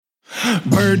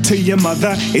Bird to your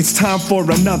mother, it's time for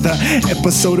another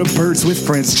episode of Birds with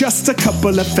Friends. Just a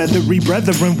couple of feathery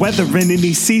brethren weathering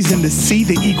any season to see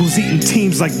the Eagles eating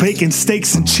teams like bacon,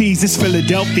 steaks, and cheese. It's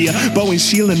Philadelphia, Bo and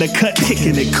Sheila in the cut,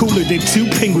 kicking it cooler than two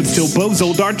penguins till Bo's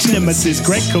old arch nemesis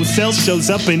Greg Cosell shows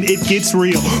up and it gets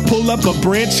real. Pull up a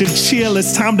branch and chill,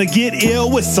 it's time to get ill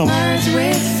with some Birds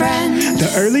with Friends.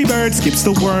 The early bird skips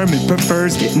the worm and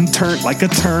prefers getting turned like a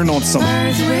turn on some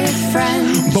Birds with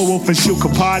Friends. Bo Wolf and Shil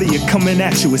Kapadi are coming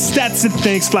at you with stats and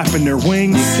things flapping their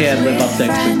wings. You can't live up to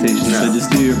expectations, so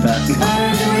just do your best.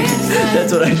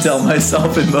 That's what I tell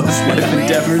myself in most life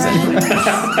endeavors.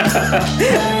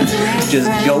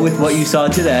 Just go with what you saw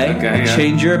today. Okay, yeah.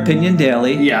 Change your opinion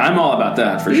daily. Yeah, I'm all about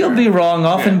that for sure. You'll be wrong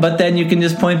often, but then you can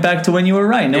just point back to when you were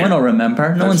right. No one will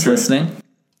remember. No one's listening.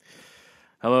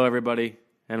 Hello, everybody,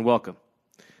 and welcome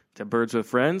to Birds with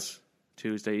Friends,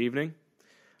 Tuesday evening.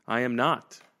 I am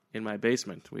not in my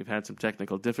basement. We've had some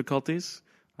technical difficulties.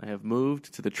 I have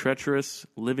moved to the treacherous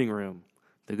living room.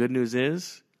 The good news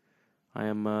is I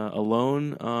am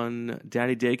alone on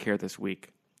daddy daycare this week,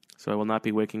 so I will not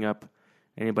be waking up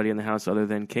anybody in the house other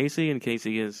than Casey, and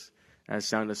Casey is as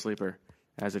sound a sleeper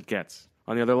as it gets.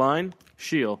 On the other line,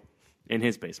 Sheil in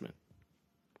his basement.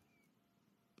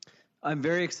 I'm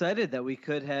very excited that we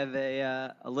could have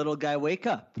a little guy wake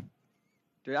up.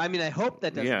 I mean, I hope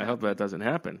that doesn't happen. I hope that doesn't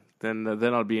happen. Then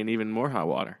I'll be in even more hot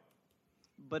water.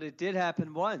 But it did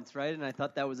happen once, right? And I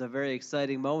thought that was a very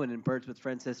exciting moment in Birds with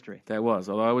Friends history. That was,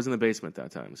 although I was in the basement that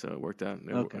time, so it worked out.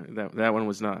 Okay. That one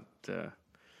was not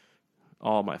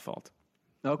all my fault.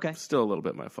 Okay. Still a little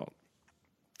bit my fault.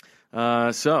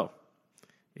 So,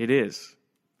 it is.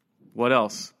 What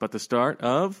else but the start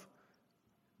of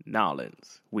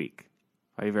Nolans Week?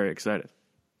 Are you very excited?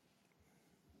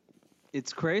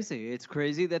 It's crazy. It's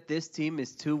crazy that this team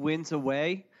is 2 wins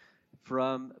away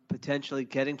from potentially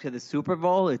getting to the Super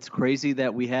Bowl. It's crazy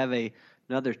that we have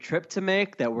another trip to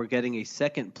make, that we're getting a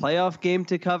second playoff game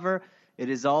to cover. It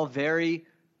is all very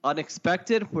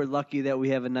unexpected. We're lucky that we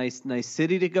have a nice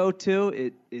city to go to.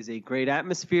 It is a great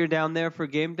atmosphere down there for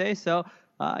game day. So,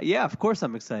 yeah, of course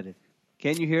I'm excited.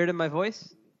 Can you hear it in my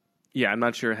voice? Yeah, I'm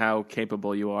not sure how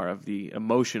capable you are of the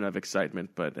emotion of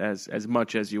excitement, but as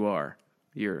much as you are,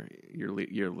 you're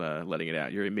letting it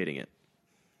out. You're emitting it.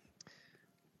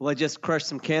 Well, I just crushed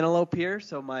some cantaloupe here,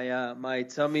 so my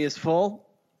tummy is full.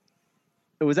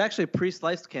 It was actually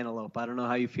pre-sliced cantaloupe. I don't know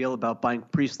how you feel about buying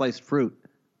pre-sliced fruit.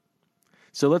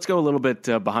 So let's go a little bit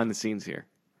behind the scenes here.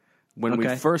 When we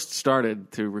first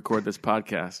started to record this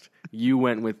podcast, you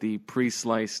went with the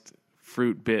pre-sliced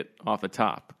fruit bit off the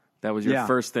top. That was your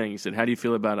first thing. You said, how do you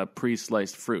feel about a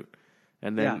pre-sliced fruit?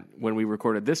 And then when we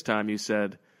recorded this time, you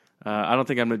said, I don't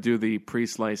think I'm going to do the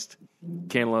pre-sliced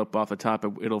cantaloupe off the top.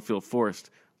 It'll feel forced.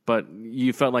 But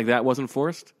you felt like that wasn't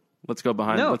forced? Let's go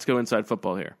Let's go inside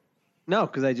football here. No,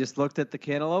 because I just looked at the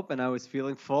cantaloupe and I was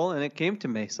feeling full and it came to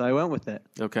me, so I went with it.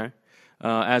 Okay.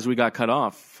 As we got cut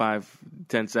off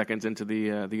 5-10 seconds into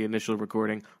the initial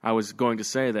recording, I was going to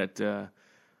say that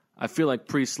I feel like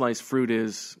pre-sliced fruit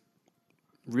is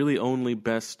really only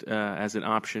best as an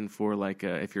option for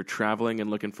if you're traveling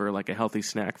and looking for like a healthy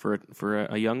snack for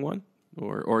a young one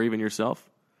or even yourself.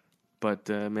 But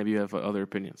maybe you have other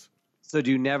opinions. So do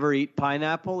you never eat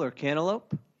pineapple or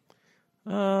cantaloupe?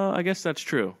 I guess that's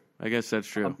true.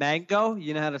 A mango?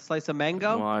 You know how to slice a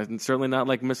mango? Well, I'm certainly not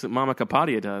like Miss Mama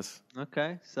Kapadia does.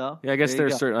 Okay, so yeah, I guess there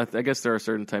are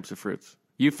certain types of fruits.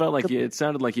 You felt like it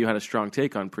sounded like you had a strong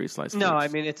take on pre-sliced fruits. No, I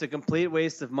mean it's a complete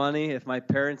waste of money. If my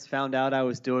parents found out I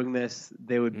was doing this,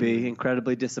 they would be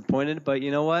incredibly disappointed. But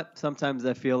you know what? Sometimes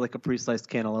I feel like a pre-sliced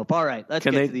cantaloupe. All right,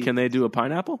 Can they do a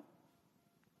pineapple?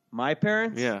 My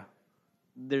parents? Yeah.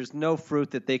 There's no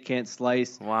fruit that they can't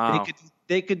slice. Wow.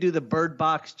 They could do the Bird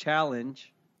Box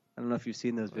Challenge. I don't know if you've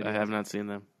seen those videos. I have not seen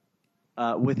them.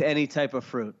 With any type of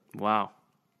fruit. Wow.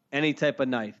 Any type of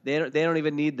knife. They don't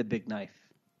even need the big knife.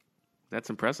 That's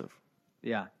impressive.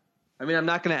 Yeah. I mean, I'm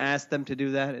not going to ask them to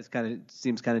do that. It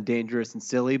seems kind of dangerous and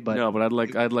silly, but no. But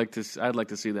I'd like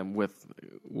to see them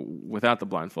without the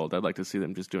blindfold. I'd like to see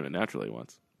them just doing it naturally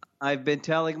once. I've been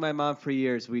telling my mom for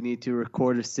years we need to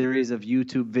record a series of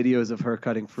YouTube videos of her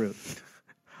cutting fruit.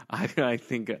 I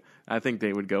think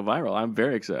they would go viral. I'm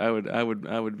very excited. I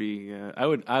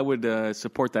would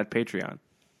support that Patreon.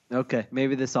 Okay,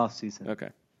 maybe this off season. Okay.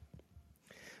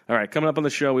 All right, coming up on the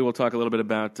show, we will talk a little bit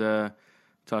about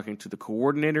talking to the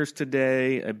coordinators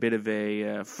today, a bit of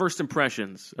a first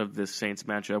impressions of this Saints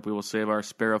matchup. We will save our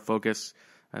Sparrow focus.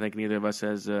 I think neither of us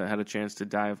has had a chance to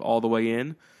dive all the way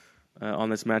in on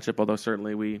this matchup, although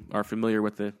certainly we are familiar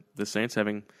with the Saints,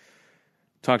 having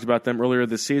Talked about them earlier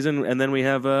this season, and then we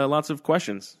have lots of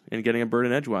questions in getting a bird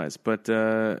in edgewise. But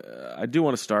I do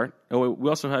want to start. Oh, we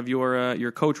also have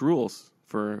your coach rules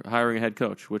for hiring a head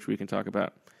coach, which we can talk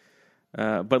about.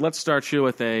 But let's start you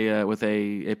with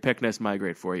a Peckness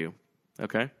migrate for you.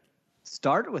 Okay.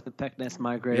 Start with the Peckness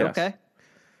migrate. Yes. Okay.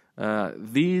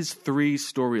 These 3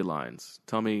 storylines.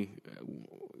 Tell me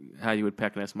how you would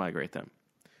Peckness migrate them.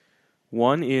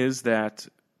 One is that,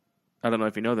 I don't know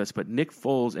if you know this, but Nick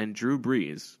Foles and Drew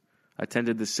Brees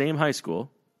attended the same high school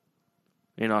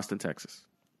in Austin, Texas.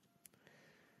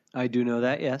 I do know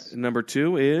that, yes. Number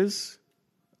 2 is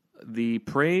the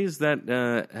praise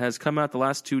that has come out the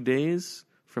last 2 days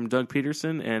from Doug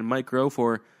Peterson and Mike Groh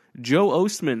for Joe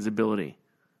Ostman's ability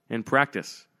in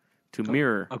practice to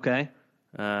mirror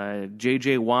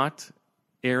J.J. Watt,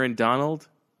 Aaron Donald,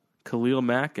 Khalil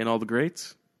Mack, and all the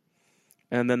greats.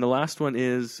 And then the last one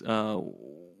is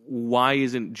why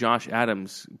isn't Josh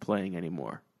Adams playing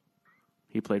anymore?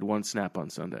 He played 1 snap on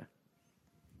Sunday.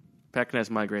 Peckness,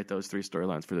 migrate those 3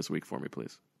 storylines for this week for me,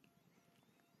 please.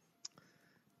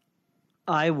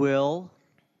 I will.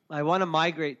 I want to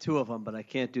migrate 2 of them, but I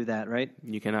can't do that, right?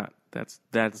 You cannot. That's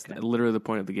literally the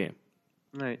point of the game.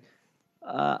 All right.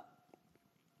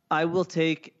 I will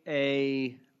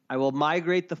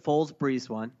migrate the Foles Brees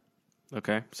one.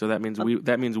 Okay, so that means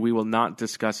we will not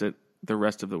discuss it the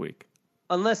rest of the week.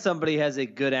 Unless somebody has a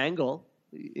good angle,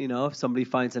 if somebody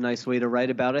finds a nice way to write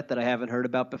about it that I haven't heard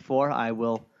about before, I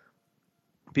will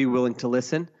be willing to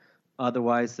listen.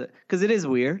 Otherwise, because it is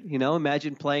weird,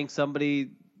 imagine playing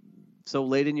somebody so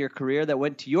late in your career that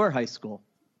went to your high school.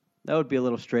 That would be a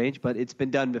little strange, but it's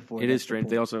been done before. It is strange.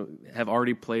 They also have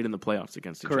already played in the playoffs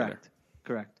against each other.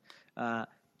 Correct.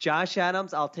 Josh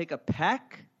Adams, I'll take a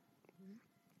peck.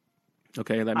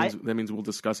 Okay, that means we'll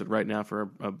discuss it right now for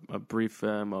a brief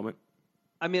moment.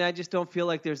 I mean, I just don't feel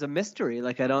like there's a mystery.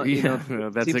 Like I don't,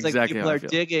 that's seems exactly like people how I are feel.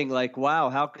 digging. Like, wow,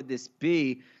 how could this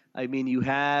be? I mean, you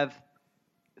have.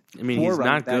 He's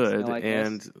not good, now,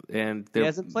 and he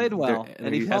hasn't played well,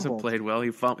 and he hasn't played well.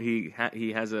 He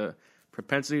has a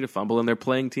propensity to fumble, and they're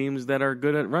playing teams that are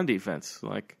good at run defense.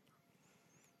 Like,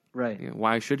 right?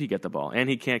 Why should he get the ball? And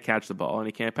he can't catch the ball, and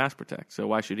he can't pass protect. So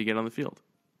why should he get on the field?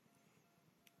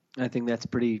 I think that's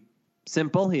pretty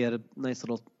simple. He had a nice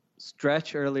little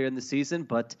stretch earlier in the season,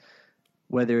 but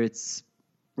whether it's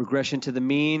regression to the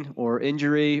mean or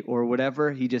injury or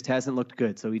whatever, he just hasn't looked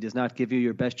good. So he does not give you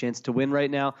your best chance to win right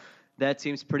now. That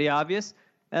seems pretty obvious.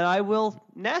 And I will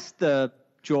nest the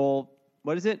Joel.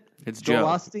 What is it? It's Joel Joe.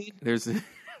 Osteen? There's Joe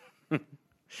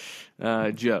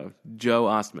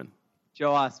Ostman.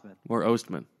 Joe Ostman. Or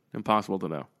Ostman. Impossible to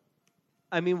know.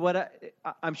 I mean,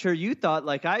 I'm sure you thought,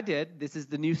 like I did, this is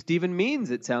the new Stephen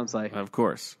Means, it sounds like. Of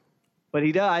course. But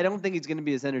I don't think he's going to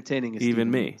be as entertaining as even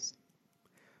Stephen me. Means.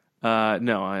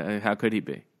 No, how could he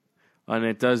be? And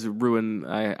it does ruin.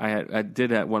 I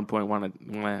did at one point want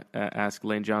to ask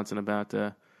Lane Johnson about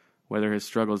whether his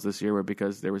struggles this year were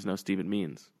because there was no Stephen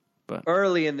Means. But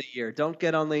early in the year, don't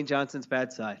get on Lane Johnson's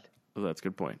bad side. Well, that's a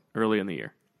good point. Early in the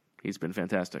year, he's been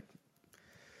fantastic.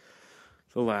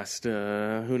 The last,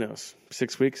 who knows,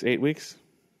 6 weeks, 8 weeks?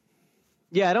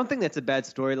 Yeah, I don't think that's a bad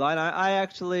storyline. I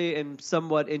actually am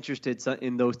somewhat interested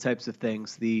in those types of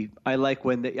things. I like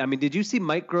when did you see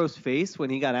Mike Groh's face when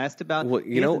he got asked about? Well,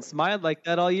 he hasn't smiled like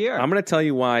that all year. I'm going to tell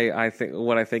you what I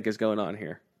think is going on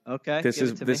here. Okay, this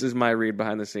is my read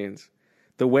behind the scenes.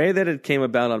 The way that it came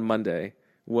about on Monday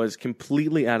was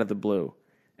completely out of the blue,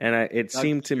 and it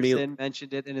seemed to me. Doug Peterson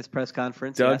mentioned it in his press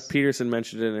conference. Doug Peterson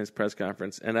mentioned it in his press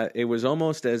conference, and it was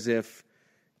almost as if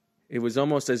it was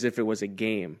a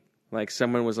game. Like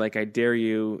someone was like, I dare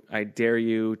you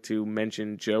to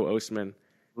mention Joe Ostman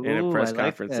in a press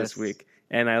conference this week.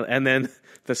 And then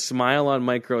the smile on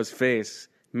Mike Groh's face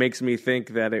makes me think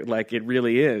that it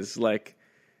really is. Like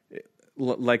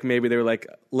maybe they were like,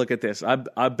 look at this.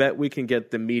 I bet we can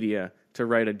get the media to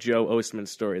write a Joe Ostman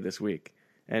story this week.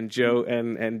 And Joe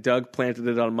and Doug planted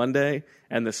it on Monday,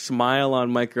 and the smile on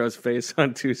Mike Groh's face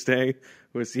on Tuesday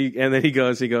was and then he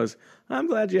goes, I'm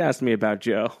glad you asked me about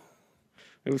Joe.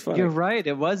 It was funny. You're right.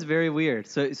 It was very weird.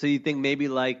 So you think maybe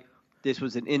like this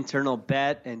was an internal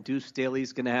bet, and Deuce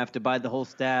Staley's going to have to buy the whole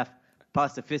staff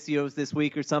pastificios this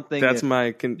week or something? That's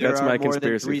my conspiracy more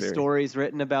than 3 theory. Stories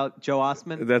written about Joe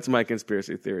Ostman. That's my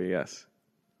conspiracy theory. Yes,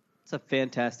 it's a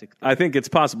fantastic theory. I think it's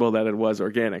possible that it was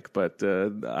organic, but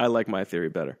I like my theory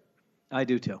better. I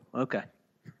do too. Okay.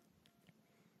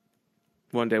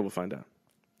 One day we'll find out.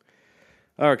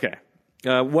 Okay.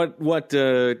 What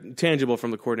tangible from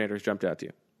the coordinators jumped out to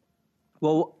you?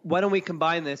 Well, why don't we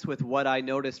combine this with what I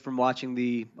noticed from watching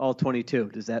the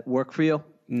All-22? Does that work for you?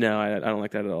 No, I don't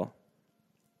like that at all.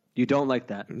 You don't like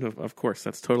that? No, of course,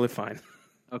 that's totally fine.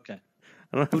 Okay.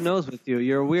 I don't Who have, knows with you?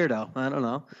 You're a weirdo. I don't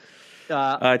know.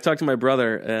 I talked to my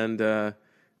brother,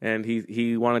 and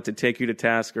he wanted to take you to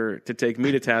task or to take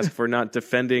me to task for not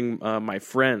defending my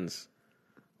friends.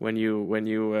 When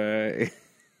you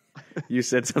you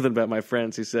said something about my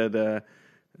friends, he said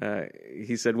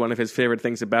one of his favorite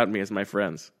things about me is my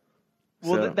friends.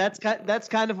 Well, that's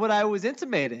kind of what I was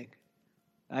intimating.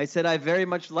 I said I very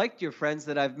much liked your friends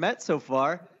that I've met so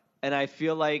far, and I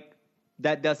feel like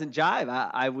that doesn't jive.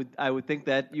 I would think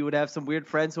that you would have some weird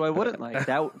friends who I wouldn't like.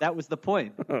 That was the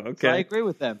point. Oh, okay. So I agree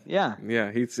with them. Yeah.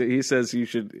 Yeah. He says you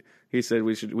should. He said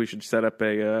we should set up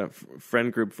a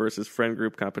friend group versus friend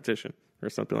group competition or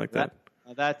something like that.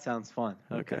 That sounds fun.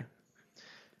 Okay.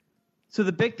 So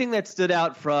the big thing that stood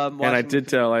out from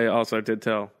Washington, I also did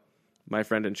tell my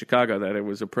friend in Chicago that it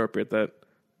was appropriate that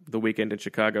the weekend in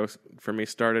Chicago for me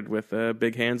started with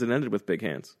big hands and ended with big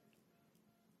hands.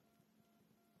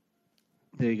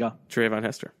 There you go. Trayvon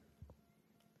Hester.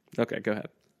 Okay, go ahead.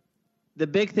 The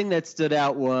big thing that stood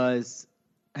out was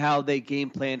how they game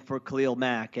planned for Khalil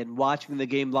Mack. And watching the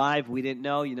game live, we didn't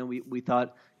know. We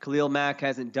thought Khalil Mack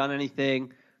hasn't done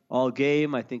anything all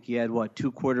game. I think he had,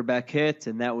 2 quarterback hits,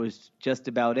 and that was just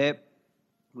about it.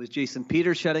 Was Jason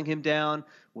Peters shutting him down?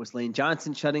 Was Lane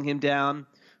Johnson shutting him down?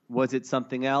 Was it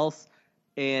something else?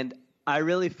 And I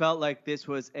really felt like this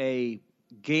was a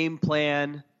game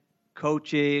plan,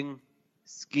 coaching,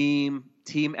 scheme,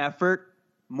 team effort,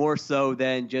 more so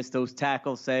than just those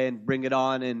tackles saying, bring it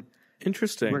on, and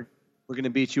interesting. We're going to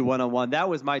beat you one-on-one. That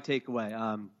was my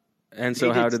takeaway. And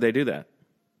so how did they do that?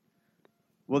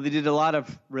 Well, they did a lot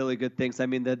of really good things. I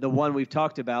mean, the one we've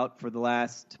talked about for the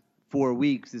last 4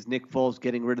 weeks is Nick Foles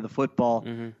getting rid of the football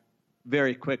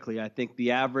very quickly. I think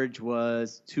the average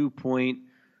was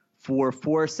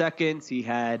 2.44 seconds. He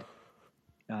had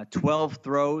 12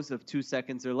 throws of 2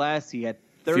 seconds or less. He had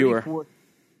 34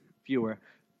 fewer.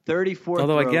 34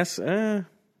 Although throws.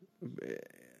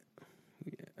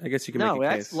 I guess you can make a case. No,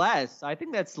 that's less. I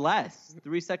think that's less.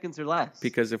 3 seconds or less.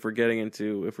 Because if we're getting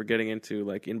into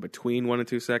like in between 1 and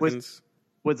 2 seconds,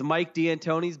 was Mike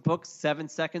D'Antoni's book 7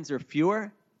 seconds or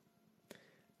fewer?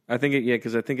 I think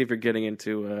because I think if you're getting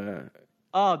into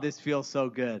this feels so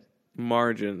good.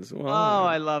 Margins. Well,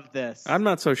 I love this. I'm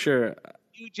not so sure.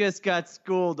 You just got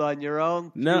schooled on your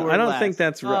own. No, I don't think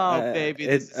that's right. Oh, baby,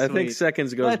 this is I think sweet.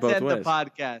 seconds goes both ways. Let's end the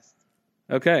podcast.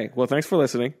 Okay. Well, thanks for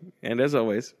listening, and as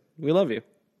always, we love you.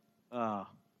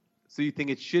 So you think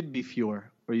it should be fewer,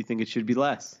 or you think it should be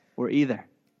less, or either?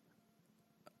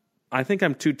 I think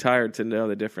I'm too tired to know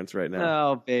the difference right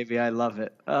now. Oh, baby, I love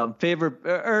it.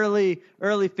 Early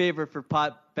favorite for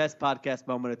best podcast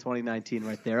moment of 2019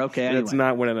 right there. Okay, anyway. That's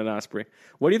not winning an Osprey.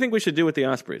 What do you think we should do with the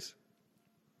Ospreys?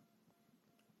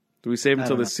 Do we save them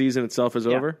until the season itself is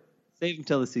over? Save them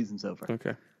until the seas's over.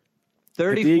 Okay.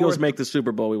 If the Eagles make the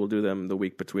Super Bowl, we will do them the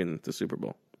week between the Super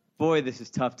Bowl. Boy, this is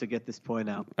tough to get this point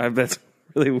out. That's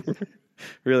really,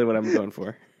 really what I'm going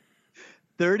for.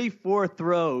 34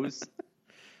 throws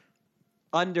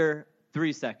under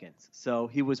 3 seconds. So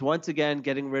he was once again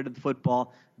getting rid of the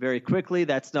football very quickly.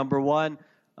 That's number one.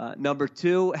 Number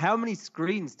two, how many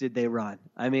screens did they run?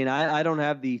 I mean, I don't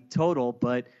have the total,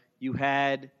 but you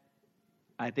had,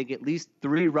 I think, at least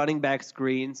 3 running back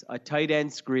screens, a tight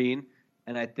end screen,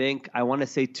 and I want to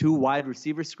say 2 wide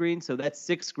receiver screens. So that's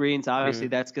 6 screens. Obviously,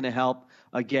 that's going to help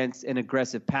against an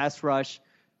aggressive pass rush.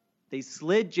 They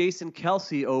slid Jason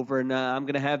Kelce over, and I'm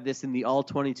going to have this in the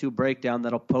All-22 breakdown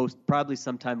that'll post probably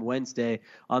sometime Wednesday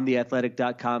on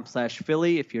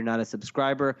theathletic.com/Philly. If you're not a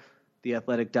subscriber,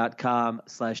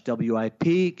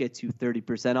 theathletic.com/WIP gets you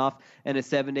 30% off and a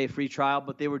 7-day free trial.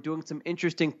 But they were doing some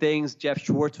interesting things Jeff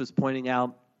Schwartz was pointing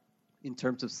out in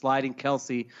terms of sliding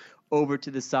Kelce over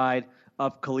to the side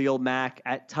of Khalil Mack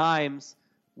at times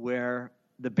where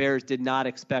the Bears did not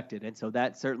expect it. And so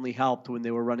that certainly helped when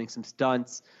they were running some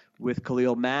stunts with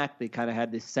Khalil Mack. They kind of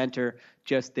had this center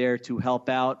just there to help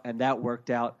out, and that worked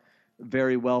out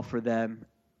very well for them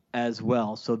as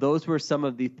well. So those were some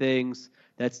of the things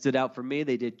that stood out for me.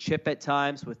 They did chip at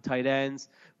times with tight ends,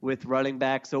 with running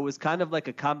backs. So it was kind of like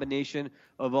a combination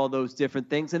of all those different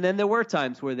things. And then there were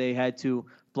times where they had to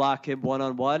block him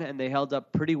one-on-one, and they held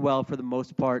up pretty well for the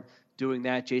most part doing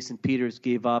that. Jason Peters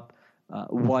gave up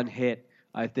 1 hit,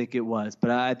 I think it was. But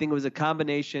I think it was a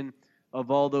combination of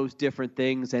all those different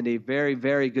things and a very,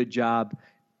 very good job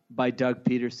by Doug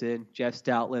Peterson, Jeff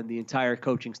Stoutland, the entire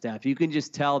coaching staff. You can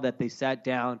just tell that they sat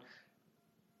down,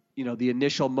 the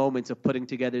initial moments of putting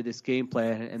together this game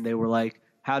plan, and they were like,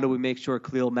 how do we make sure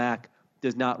Khalil Mack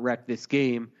does not wreck this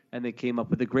game? and they came up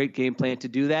with a great game plan to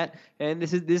do that. And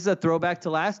this is a throwback to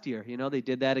last year. They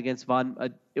did that against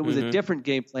it was a different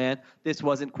game plan. This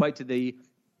wasn't quite to the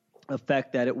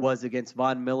effect that it was against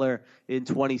Von Miller in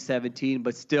 2017,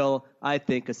 but still, I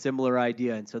think a similar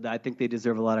idea. And so I think they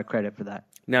deserve a lot of credit for that.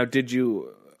 Now,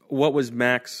 what was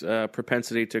Mac's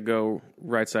propensity to go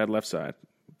right side, left side?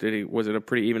 Was it a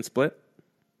pretty even split?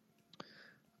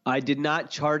 I did not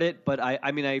chart it, but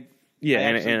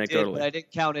anecdotally. Did, but I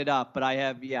didn't count it up. But I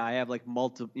have like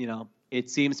multiple, it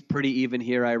seems pretty even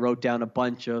here. I wrote down a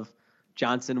bunch of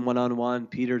Johnson 1-on-1,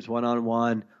 Peters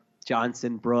 1-on-1,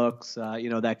 Johnson, Brooks,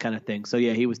 that kind of thing. So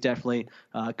yeah, he was definitely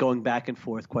going back and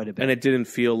forth quite a bit. And it didn't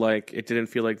feel like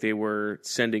they were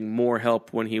sending more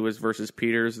help when he was versus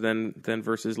Peters than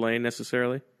versus Lane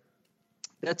necessarily.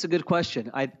 That's a good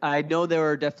question. I know there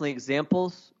are definitely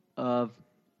examples of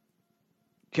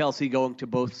Kelsey going to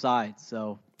both sides.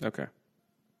 So okay,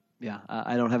 yeah,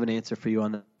 I don't have an answer for you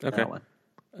on that one.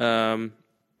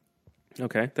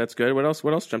 Okay, that's good. What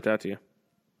else jumped out to you?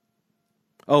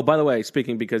 Oh, by the way,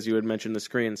 because you had mentioned the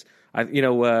screens, I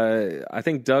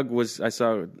think Doug I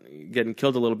saw getting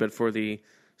killed a little bit for the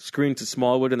screen to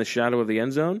Smallwood in the shadow of the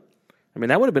end zone. I mean,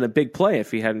 that would have been a big play if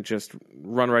he hadn't just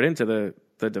run right into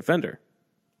the defender.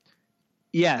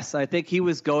 Yes, I think he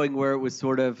was going where it was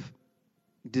sort of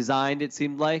designed, it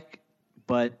seemed like,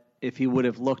 but if he would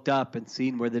have looked up and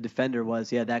seen where the defender was,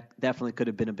 that definitely could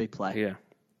have been a big play. Yeah.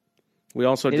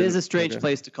 It is a strange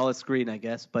place to call a screen, I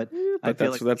guess, but I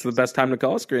feel that's the best time to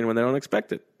call a screen, when they don't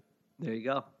expect it. There you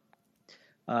go.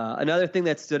 Another thing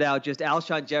that stood out, just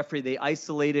Alshon Jeffrey, they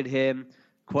isolated him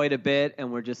quite a bit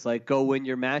and were just like, go win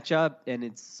your matchup, and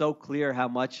it's so clear how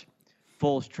much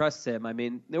Foles trusts him. I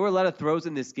mean, there were a lot of throws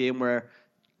in this game where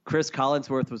Chris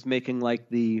Collinsworth was making like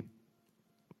the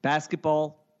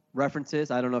basketball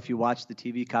references. I don't know if you watched the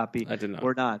TV copy I did not.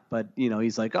 or not, but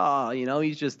he's like,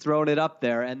 he's just throwing it up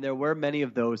there. And there were many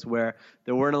of those where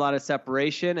there weren't a lot of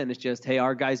separation, and it's just, hey,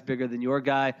 our guy's bigger than your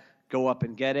guy, go up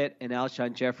and get it. And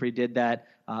Alshon Jeffrey did that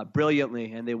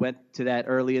brilliantly, and they went to that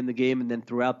early in the game and then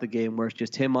throughout the game where it's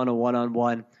just him on a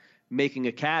one-on-one making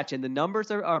a catch. And the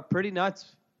numbers are pretty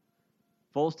nuts.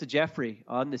 Foles to Jeffrey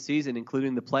on the season,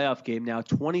 including the playoff game now,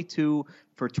 22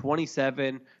 for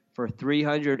 27 for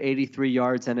 383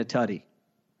 yards and a tutty.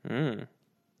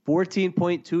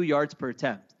 14.2 yards per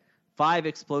attempt. 5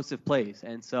 explosive plays.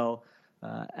 And so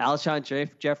Alshon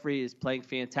Jeffrey is playing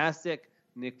fantastic.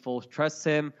 Nick Foles trusts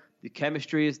him. The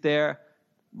chemistry is there.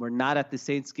 We're not at the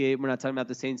Saints game. We're not talking about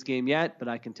the Saints game yet, but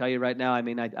I can tell you right now,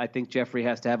 I think Jeffrey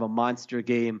has to have a monster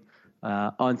game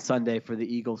on Sunday for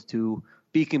the Eagles to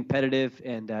be competitive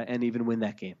and even win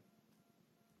that game.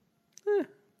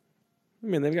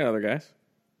 They've got other guys.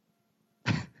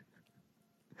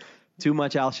 Too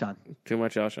much Alshon.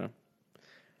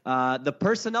 The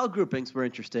personnel groupings were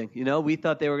interesting. We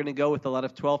thought they were going to go with a lot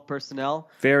of 12 personnel.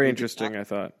 Very interesting, I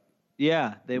thought.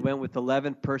 Yeah, they went with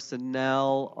 11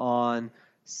 personnel on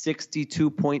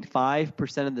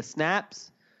 62.5% of the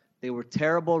snaps. They were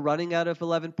terrible running out of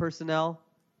 11 personnel.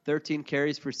 13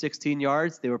 carries for 16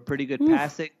 yards. They were pretty good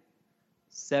passing.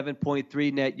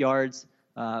 7.3 net yards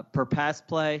per pass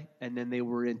play. And then they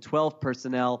were in 12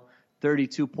 personnel,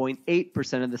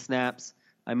 32.8% of the snaps.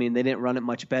 They didn't run it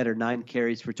much better. 9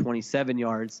 carries for 27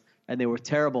 yards. And they were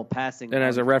terrible passing. And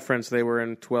as a reference, they were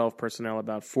in 12 personnel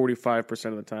about 45%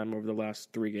 of the time over the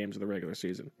last 3 games of the regular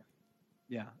season.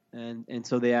 Yeah, and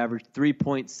so they averaged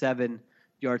 3.7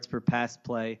 yards per pass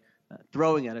play.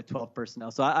 Throwing at a 12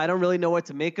 personnel. So I don't really know what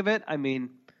to make of it.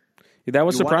 That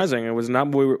was surprising. It was not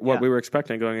what we were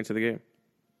expecting going into the game.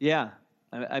 Yeah.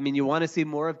 You want to see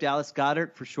more of Dallas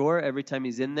Goedert for sure. Every time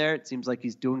he's in there, it seems like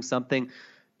he's doing something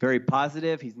very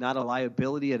positive. He's not a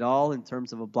liability at all in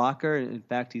terms of a blocker. In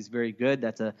fact, he's very good.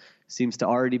 Seems to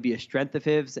already be a strength of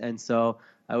his. And so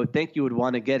I would think you would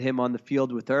want to get him on the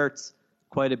field with Ertz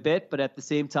quite a bit. But at the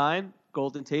same time,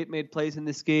 Golden Tate made plays in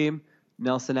this game.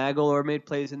 Nelson Agholor made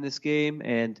plays in this game,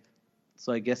 and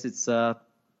so I guess it's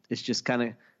just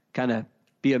kind of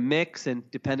be a mix, and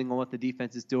depending on what the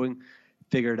defense is doing,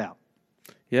 figure it out.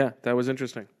 Yeah, that was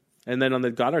interesting. And then on the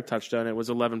Goddard touchdown, it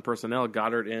was 11 personnel,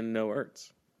 Goddard in, no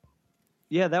Ertz.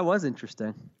 Yeah, that was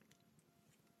interesting.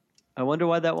 I wonder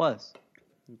why that was.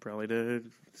 Probably to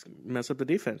mess up the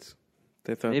defense.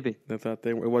 They thought maybe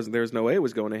there was no way it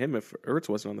was going to him if Ertz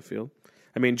wasn't on the field.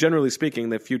 Generally speaking,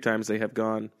 the few times they have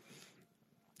gone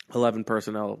 11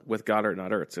 personnel with Goddard,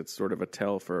 not Ertz, it's sort of a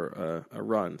tell for a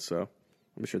run. So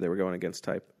I'm sure they were going against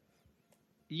type.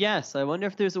 Yes, I wonder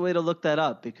if there's a way to look that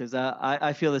up, because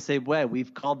I feel the same way.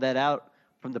 We've called that out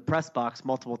from the press box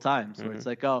multiple times, where it's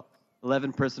like,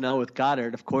 11 personnel with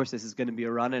Goddard. Of course, this is going to be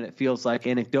a run, and it feels like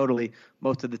anecdotally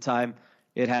most of the time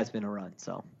it has been a run.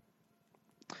 So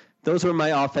those were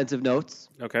my offensive notes.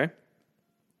 Okay.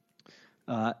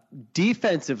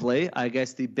 Defensively, I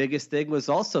guess the biggest thing was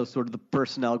also sort of the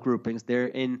personnel groupings. They're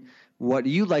in what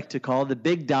you like to call the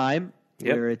big dime,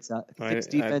 where it's 6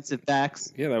 defensive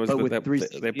backs. Yeah, that was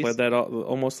they played that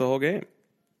almost the whole game.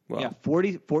 Well, yeah,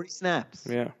 40 snaps.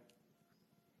 Yeah.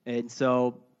 And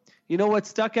so, you know what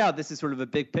stuck out? This is sort of a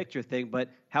big picture thing, but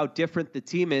how different the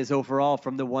team is overall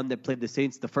from the one that played the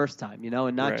Saints the first time,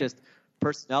 and not just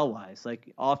personnel-wise.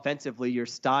 Like, offensively, your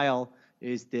style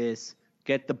is this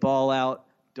get the ball out,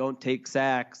 don't take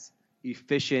sacks,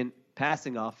 efficient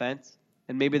passing offense.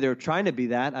 And maybe they were trying to be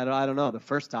that. I don't know the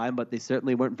first time, but they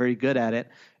certainly weren't very good at it.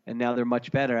 And now they're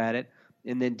much better at it.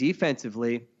 And then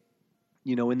defensively,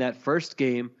 in that first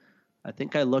game, I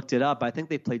think I looked it up. I think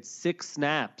they played 6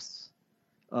 snaps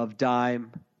of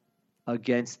dime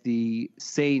against the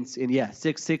Saints. And,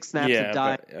 6 snaps of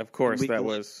dime. But of course, that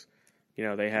was,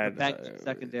 they had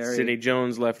secondary. Sidney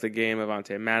Jones left the game.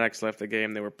 Avonte Maddox left the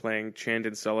game. They were playing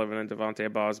Chandon Sullivan and Devontae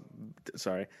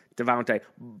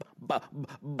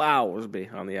Bowsby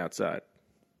on the outside.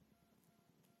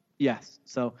 Yes.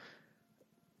 So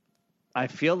I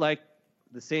feel like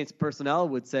the Saints personnel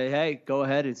would say, hey, go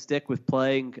ahead and stick with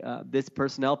playing this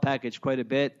personnel package quite a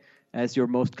bit as your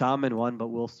most common one, but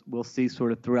we'll see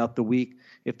sort of throughout the week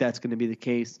if that's going to be the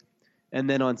case. And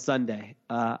then on Sunday,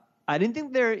 I didn't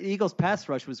think their Eagles pass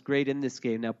rush was great in this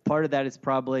game. Now, part of that is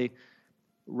probably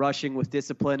rushing with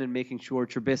discipline and making sure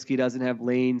Trubisky doesn't have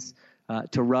lanes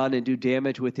to run and do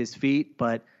damage with his feet.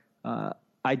 But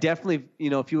I definitely,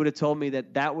 if you would have told me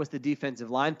that was the defensive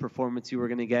line performance you were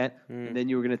going to get, and then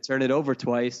you were going to turn it over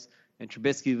twice, and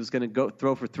Trubisky was going to go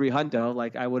throw for 300,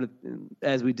 like I would have,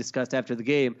 as we discussed after the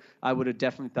game, I would have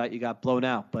definitely thought you got blown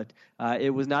out. But it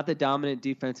was not the dominant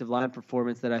defensive line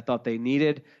performance that I thought they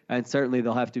needed, and certainly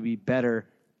they'll have to be better,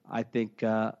 I think,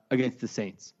 against the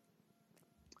Saints.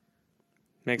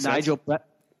 Makes sense.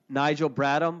 Nigel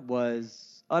Bradham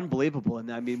was unbelievable,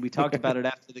 and I mean, we talked about it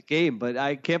after the game, but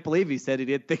I can't believe he said he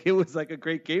didn't think it was like a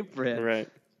great game for him. Right.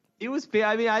 He was.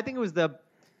 I mean, I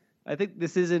think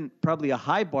this isn't probably a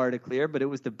high bar to clear, but it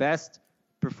was the best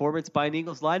performance by an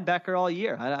Eagles linebacker all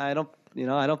year. I don't think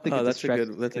it's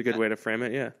that's a good way to frame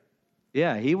it. Yeah.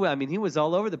 Yeah, he was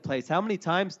all over the place. How many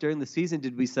times during the season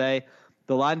did we say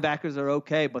the linebackers are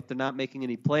okay, but they're not making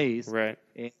any plays? Right.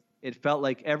 And it felt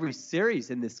like every series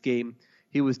in this game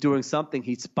he was doing something.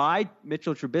 He spied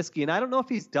Mitchell Trubisky, and I don't know if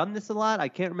he's done this a lot. I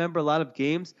can't remember a lot of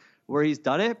games where he's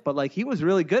done it, but like he was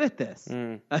really good at this.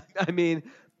 I mean,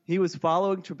 he was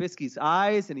following Trubisky's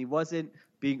eyes, and he wasn't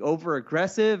being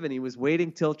over-aggressive, and he was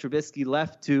waiting till Trubisky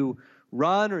left to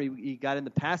run, or he got in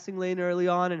the passing lane early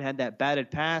on and had that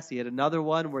batted pass. He had another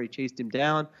one where he chased him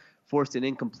down, forced an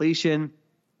incompletion.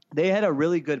 They had a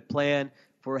really good plan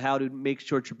for how to make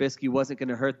sure Trubisky wasn't going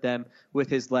to hurt them with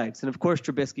his legs. And, of course,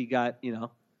 Trubisky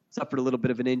suffered a little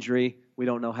bit of an injury. We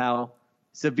don't know how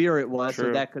severe it was, True.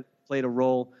 So that could have played a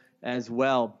role as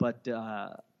well. But,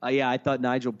 I thought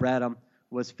Nigel Bradham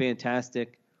was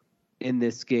fantastic in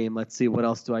this game. Let's see, what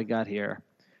else do I got here?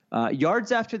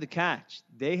 Yards after the catch.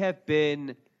 They have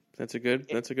been. That's a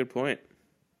good point.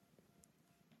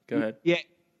 Go ahead. Yeah.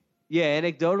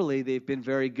 Anecdotally, they've been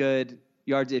very good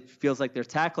yards. It feels like they're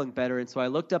tackling better. And so I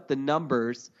looked up the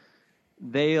numbers.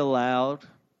 They allowed.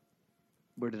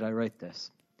 Where did I write this?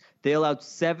 They allowed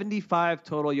 75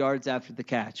 total yards after the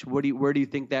catch. Where do you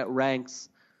think that ranks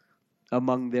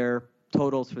among their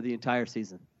totals for the entire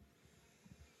season?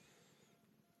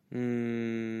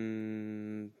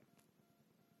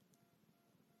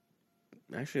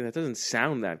 Actually, that doesn't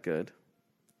sound that good.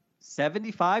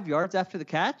 75 yards after the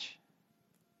catch?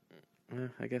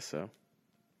 I guess so.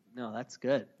 No, that's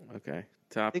good. Okay.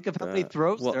 Think of how many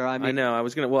throws there. I know. I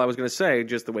was gonna say,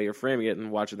 just the way you're framing it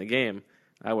and watching the game,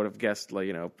 I would have guessed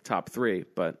top 3,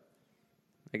 but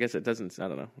I guess it doesn't. I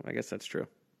don't know. I guess that's true.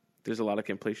 There's a lot of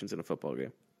completions in a football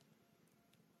game.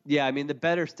 Yeah, I mean, the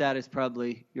better stat is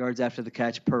probably yards after the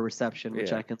catch per reception,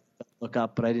 which I can look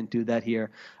up, but I didn't do that here.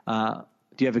 Do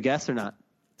you have a guess or not?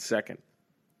 Second.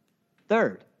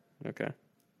 Third. Okay.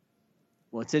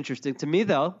 What's interesting to me,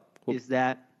 though, is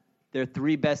that their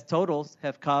 3 best totals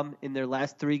have come in their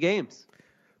last 3 games.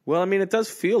 Well, I mean, it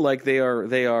does feel like they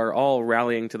are all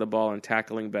rallying to the ball and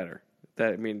tackling better.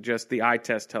 Just the eye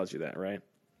test tells you that, right?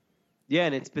 Yeah,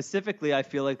 and specifically, I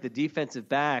feel like the defensive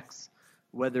backs,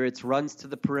 whether it's runs to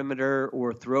the perimeter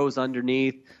or throws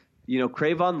underneath,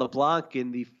 Cravon LeBlanc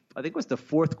I think it was the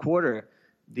 4th quarter,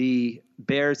 the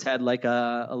Bears had like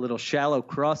a little shallow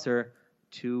crosser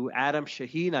to Adam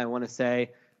Shaheen, I want to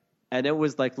say, and it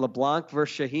was like LeBlanc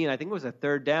versus Shaheen. I think it was a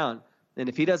 3rd down, and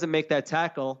if he doesn't make that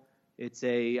tackle,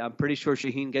 I'm pretty sure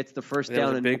Shaheen gets the first That down.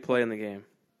 was a big play in the game.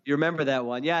 You remember that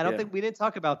one? Yeah, I don't think we didn't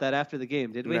talk about that after the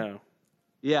game, did we? No.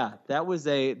 Yeah, that was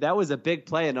a big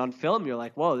play, and on film you're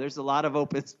like, whoa, there's a lot of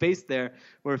open space there.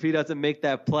 Where if he doesn't make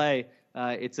that play,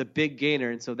 it's a big gainer,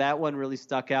 and so that one really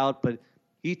stuck out. But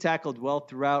he tackled well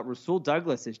throughout. Rasul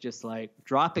Douglas is just like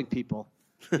dropping people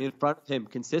in front of him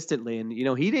consistently, and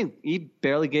he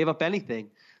barely gave up anything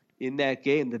in that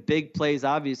game. The big plays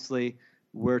obviously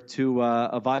were to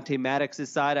Avonte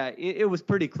Maddox's side. It was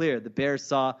pretty clear the Bears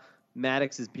saw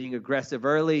Maddox as being aggressive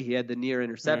early. He had the near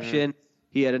interception.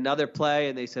 He had another play,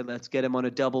 and they said, let's get him on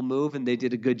a double move, and they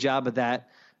did a good job of that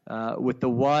with the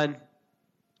one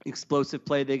explosive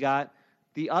play they got.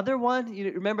 The other one,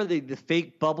 remember the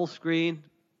fake bubble screen,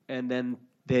 and then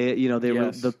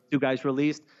the two guys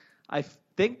released? I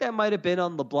think that might have been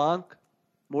on LeBlanc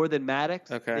more than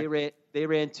Maddox. Okay. They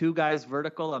ran two guys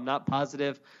vertical. I'm not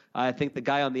positive. I think the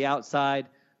guy on the outside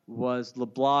was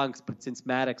LeBlanc's, but since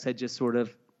Maddox had just sort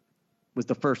of was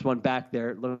the first one back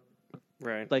there, it looked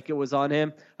like it was on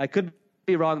him. I could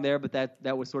be wrong there, but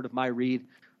that was sort of my read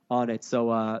on it.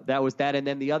 So that was that. And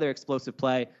then the other explosive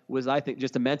play was, I think,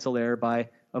 just a mental error by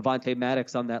Avonte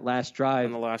Maddox on that last drive.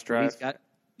 On the last drive.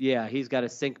 He's got to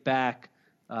sink back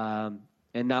and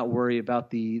not worry about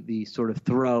the sort of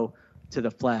throw to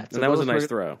the flat. So and that was a nice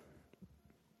throw.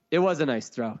 It was a nice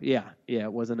throw. Yeah,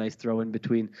 it was a nice throw in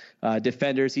between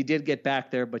defenders. He did get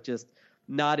back there, but just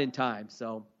not in time.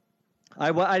 So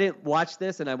I didn't watch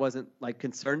this, and I wasn't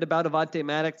concerned about Avonte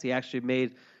Maddox. He actually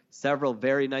made several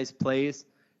very nice plays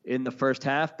in the first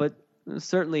half, but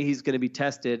certainly he's going to be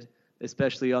tested,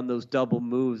 especially on those double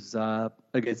moves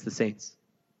against the Saints.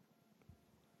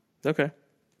 Okay.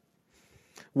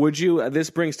 Would you? This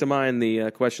brings to mind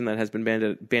the question that has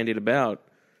been bandied about.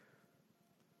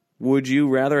 Would you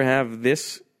rather have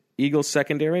this Eagles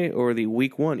secondary or the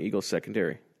Week 1 Eagles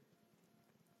secondary?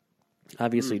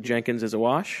 Obviously, Jenkins is a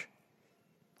wash.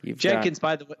 Jenkins,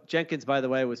 by the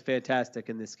way, was fantastic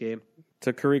in this game.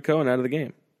 Took Curry Cohen out of the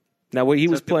game. Now, what he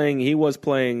was playing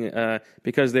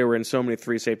because they were in so many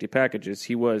three safety packages.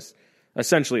 He was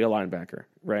essentially a linebacker,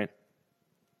 right?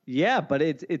 Yeah, but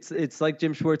it's like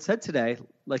Jim Schwartz said today.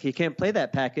 Like, he can't play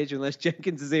that package unless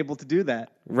Jenkins is able to do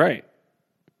that. Right.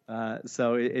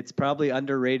 So it's probably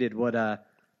underrated what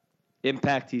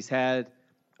impact he's had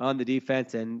on the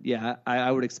defense. And yeah,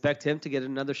 I would expect him to get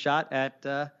another shot at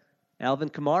Alvin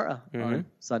Kamara on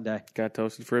Sunday. Got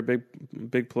toasted for a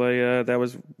big play. That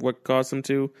was what caused him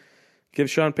to give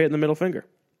Sean Payton the middle finger.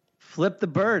 Flip the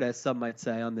bird, as some might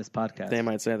say on this podcast. They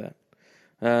might say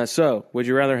that. So, would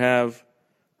you rather have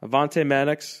Avonte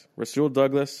Maddox, Rasul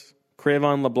Douglas,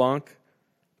 Crayvon LeBlanc,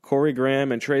 Corey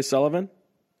Graham, and Trey Sullivan?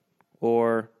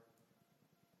 Or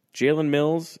Jalen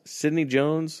Mills, Sidney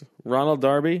Jones, Ronald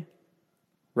Darby,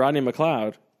 Rodney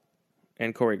McLeod,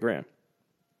 and Corey Graham?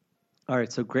 All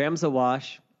right, so Graham's a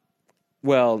wash.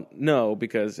 Well, no,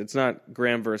 because it's not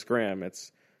Graham versus Graham.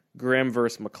 It's Graham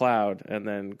versus McLeod, and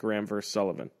then Graham versus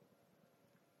Sullivan.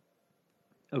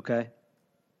 Okay.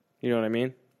 You know what I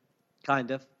mean?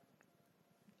 Kind of.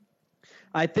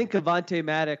 I think Avonte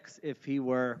Maddox, if he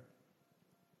were,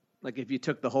 if you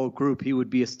took the whole group, he would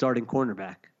be a starting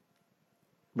cornerback.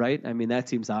 Right? I mean, that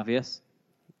seems obvious.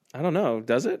 I don't know.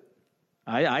 Does it?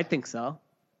 I think so.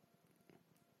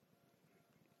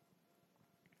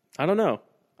 I don't know.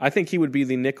 I think he would be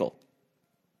the nickel.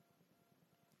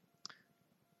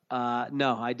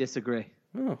 No, I disagree.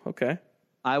 Oh, okay.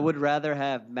 I would rather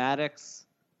have Maddox,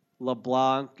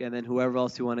 LeBlanc, and then whoever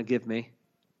else you want to give me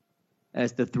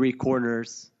as the three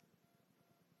corners.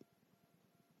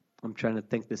 I'm trying to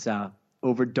think this out.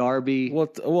 Over Darby.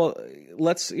 Well,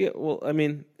 let's. Yeah, well, I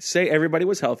mean, say everybody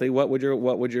was healthy.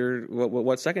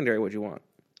 What secondary would you want?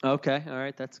 Okay, all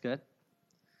right, that's good.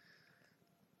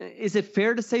 Is it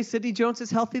fair to say Sidney Jones is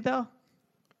healthy though?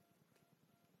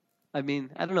 I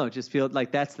mean, I don't know. It just feels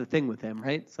like that's the thing with him,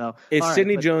 right? So if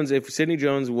Sidney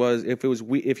Jones was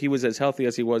if he was as healthy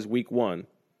as he was week 1.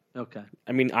 Okay.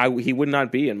 I mean, he would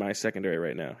not be in my secondary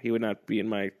right now. He would not be in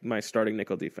my starting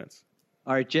nickel defense.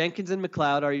 All right, Jenkins and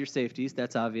McLeod are your safeties.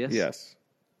 That's obvious. Yes.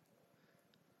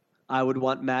 I would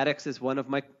want Maddox as one of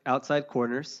my outside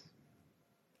corners.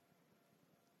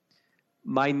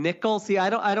 My nickel,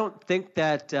 I don't think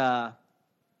that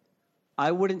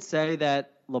I wouldn't say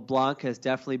that LeBlanc has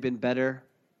definitely been better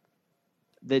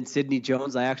than Sidney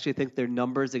Jones. I actually think their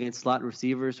numbers against slot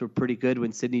receivers were pretty good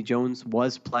when Sidney Jones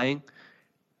was playing.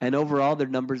 And overall, their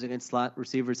numbers against slot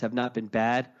receivers have not been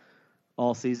bad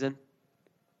all season.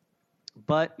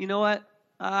 But you know what?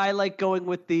 I like going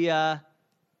with the guy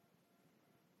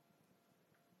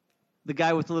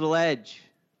with a little edge,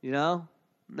 you know?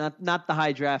 not the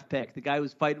high draft pick. The guy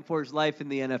who's fighting for his life in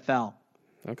the NFL.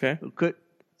 Okay.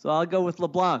 So I'll go with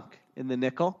LeBlanc in the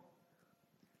nickel.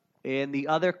 And the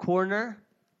other corner,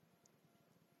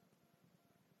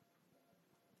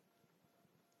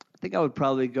 I think I would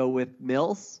probably go with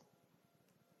Mills.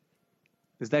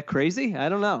 Is that crazy? I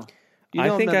don't know.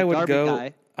 I think I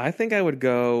would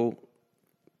go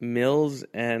Mills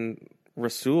and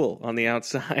Rasul on the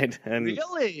outside, and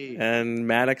Really? and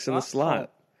Maddox in the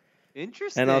slot.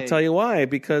 Interesting. And I'll tell you why,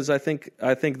 because I think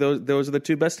those are the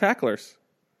two best tacklers,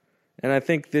 and I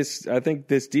think this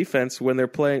defense, when they're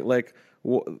playing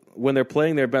when they're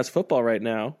playing their best football right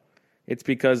now, it's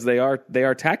because they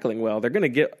are tackling well. They're going to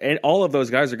get, and all of those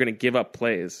guys are going to give up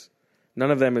plays.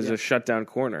 None of them is a shutdown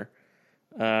corner.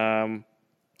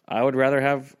 I would rather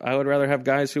have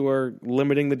guys who are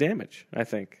limiting the damage, I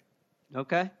think.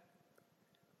 Okay.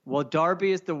 Well,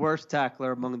 Darby is the worst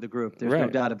tackler among the group. There's no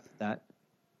doubt about that.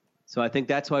 So I think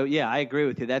that's why, I agree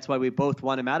with you. That's why we both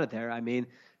want him out of there. I mean,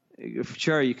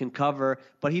 sure, you can cover,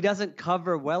 but he doesn't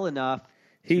cover well enough.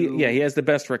 He has the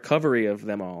best recovery of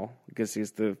them all because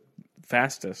he's the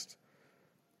fastest.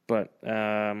 But,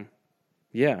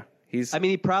 he's... I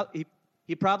mean, he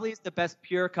probably is the best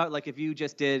pure cut. Like if you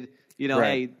just did,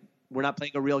 hey, we're not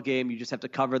playing a real game. You just have to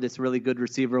cover this really good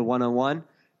receiver one-on-one.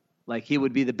 Like he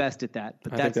would be the best at that.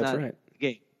 But that's not the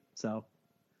game. So,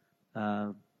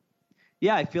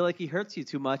 I feel like he hurts you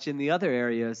too much in the other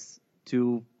areas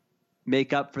to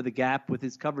make up for the gap with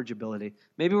his coverage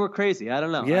ability.Maybe we're crazy. I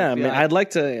don't know. Yeah, I'd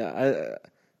like to.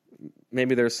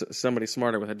 Maybe there's somebody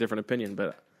smarter with a different opinion,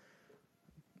 but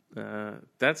I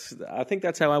think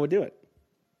that's how I would do it.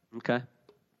 Okay.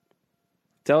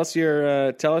 Tell us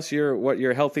what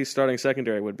your healthy starting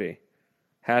secondary would be.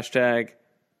 #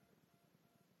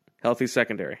 healthy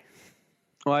secondary.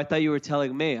 Oh, I thought you were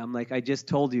telling me. I'm like, I just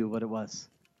told you what it was.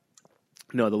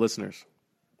 No, the listeners.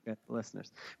 Okay, the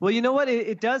listeners. Well, you know what?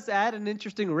 It does add an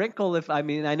interesting wrinkle. I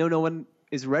know no one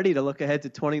is ready to look ahead to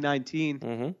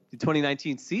 2019, the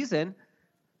 2019 season,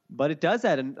 but it does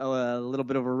add a little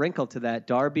bit of a wrinkle to that.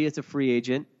 Darby is a free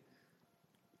agent.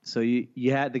 So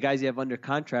you had the guys you have under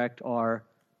contract are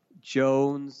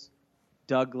Jones,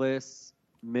 Douglas,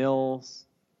 Mills,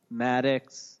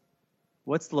 Maddox.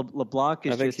 What's LeBlanc?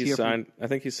 I think he's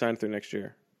signed through next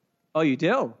year. Oh, you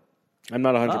do? I'm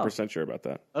not 100% sure about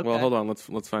that. Okay. Well, hold on.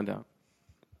 Let's find out.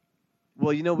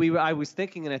 Well, I was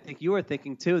thinking, and I think you were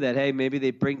thinking too, that hey, maybe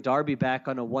they bring Darby back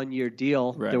on a 1-year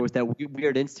deal. Right. There was that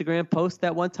weird Instagram post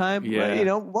that one time.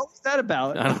 Yeah. What was that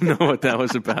about? I don't know what that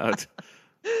was about.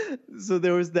 So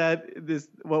there was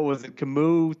what was it,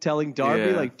 Camus telling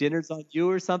Darby like dinner's on you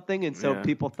or something, and so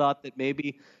people thought that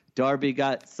maybe Darby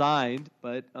got signed,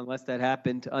 but unless that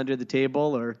happened under the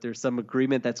table or if there's some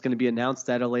agreement that's going to be announced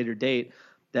at a later date,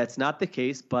 that's not the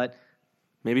case. But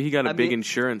maybe he got a big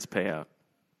insurance payout.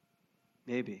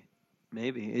 Maybe.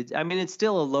 It's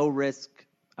still a low risk.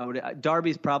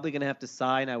 Darby's probably going to have to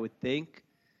sign, I would think,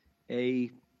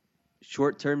 a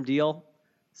short-term deal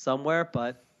somewhere,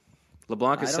 but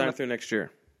LeBlanc is signed through next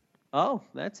year. Oh,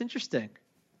 that's interesting.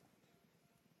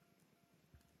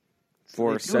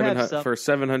 For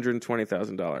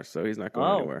 $720,000, so he's not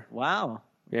going anywhere. Wow.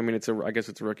 I mean, I guess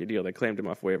it's a rookie deal. They claimed him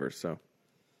off waivers, so.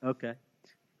 Okay.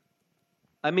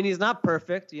 I mean, he's not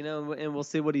perfect, and we'll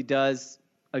see what he does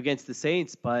against the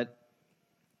Saints, but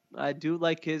I do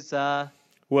like his. Well,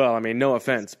 I mean, no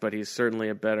offense, but he's certainly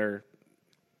a better,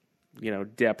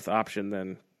 depth option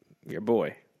than your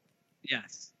boy.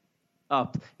 Yes.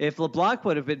 If LeBlanc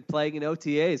would have been playing in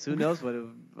OTAs, who knows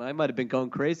I might have been going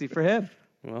crazy for him.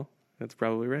 Well, that's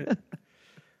probably right.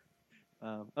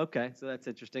 Okay, so that's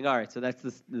interesting. All right, so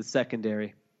that's the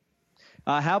secondary.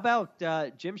 How about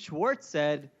Jim Schwartz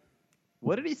said,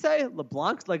 what did he say?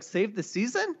 LeBlanc's saved the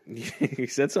season? He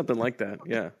said something like that,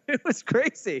 yeah. It was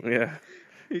crazy. Yeah.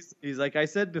 He's like I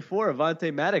said before,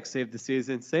 Avonte Maddox saved the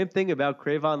season. Same thing about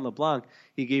Cre'Von LeBlanc.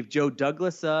 He gave Joe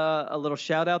Douglas a little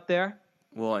shout out there.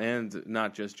 Well, and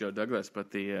not just Joe Douglas,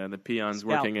 but the peons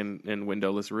working in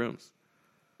windowless rooms.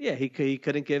 Yeah, he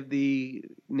couldn't give the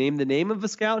name of a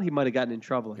scout. He might have gotten in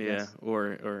trouble. I guess.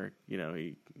 Or you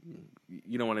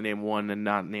don't want to name one and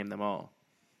not name them all.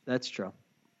 That's true.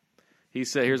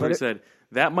 Here's what he said.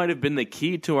 That might have been the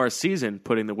key to our season,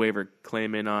 putting the waiver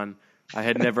claim in on. I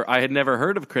had never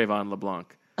heard of Cre'Von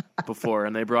LeBlanc before,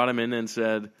 and they brought him in and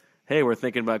said, hey, we're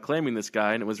thinking about claiming this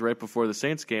guy, and it was right before the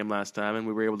Saints game last time, and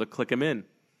we were able to click him in.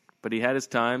 But he had his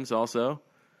times also.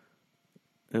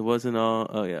 It wasn't all...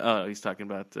 Oh, yeah. Oh, he's talking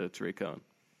about Tariq Cohen.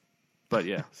 But,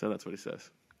 yeah, so that's what he says.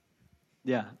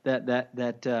 Yeah,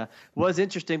 that was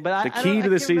interesting. But the key to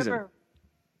the season. Remember,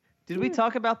 did we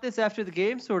talk about this after the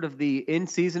game, sort of the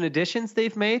in-season additions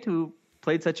they've made? Who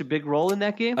played such a big role in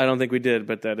that game? I don't think we did,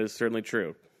 but that is certainly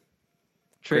true.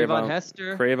 Trayvon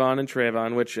Hester. Cravon and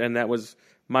Trayvon, and that was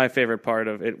my favorite part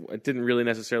of it. It didn't really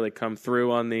necessarily come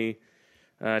through on the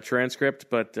transcript,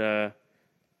 but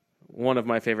one of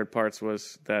my favorite parts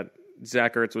was that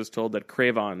Zach Ertz was told that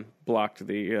Cravon blocked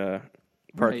the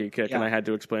Parkey kick, and I had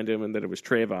to explain to him that it was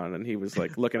Trayvon, and he was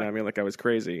like looking at me like I was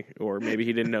crazy, or maybe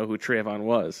he didn't know who Trayvon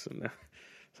was. And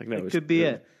it's like, no, it could be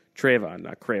it. Trayvon,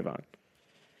 not Cravon.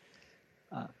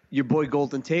 Your boy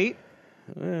Golden Tate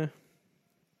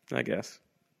I guess.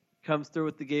 Comes through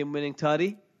with the game-winning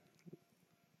tutty.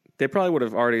 They probably would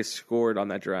have already scored on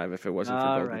that drive if it wasn't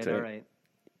for Golden Tate. All right.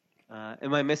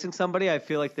 Am I missing somebody? I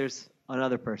feel like there's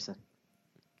another person.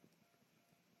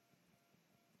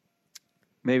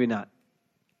 Maybe not.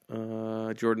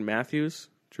 Jordan Matthews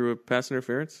drew a pass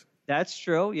interference. That's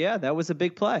true. Yeah, that was a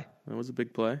big play. That was a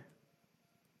big play.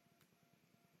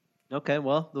 Okay,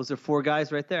 well, those are 4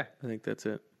 guys right there. I think that's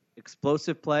it.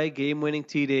 Explosive play, game-winning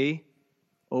TD,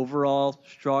 overall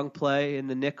strong play in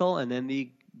the nickel, and then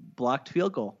the blocked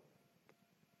field goal.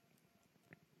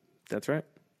 That's right.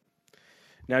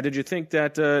 Now, did you think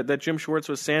that that Jim Schwartz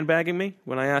was sandbagging me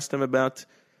when I asked him about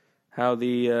how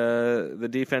the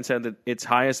defense had its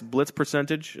highest blitz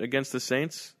percentage against the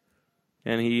Saints,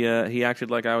 and he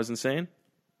acted like I was insane?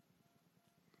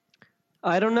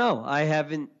 I don't know. I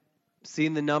haven't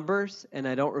seen the numbers, and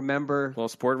I don't remember. Well,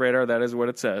 Sport Radar, that is what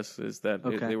it says, is that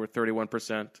okay. They were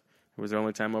 31%. It was their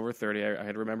only time over 30. I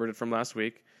had remembered it from last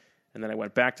week, and then I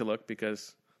went back to look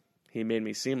because he made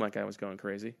me seem like I was going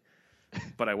crazy,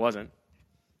 but I wasn't.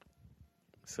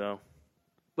 So,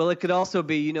 well, it could also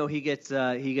be, he gets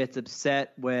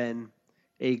upset when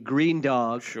a green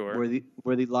dog, where the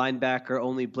linebacker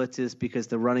only blitzes because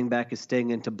the running back is staying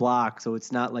into block, so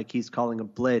it's not like he's calling a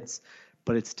blitz,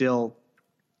 but it still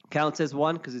counts as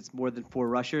one because it's more than 4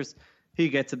 rushers. He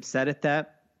gets upset at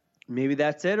that. Maybe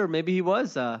that's it, or maybe he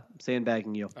was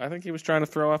sandbagging you. I think he was trying to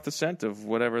throw off the scent of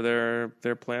whatever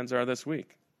their plans are this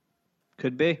week.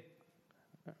 Could be.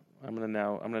 I'm gonna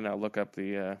now look up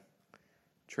the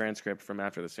transcript from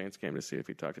after the Saints game to see if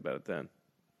he talked about it then.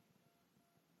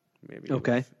 Maybe.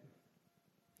 Okay.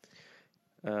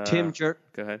 Go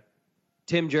ahead.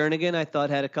 Tim Jernigan, I thought,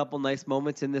 had a couple nice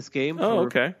moments in this game. Oh,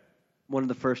 okay. One of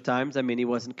the first times. I mean, he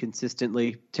wasn't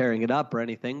consistently tearing it up or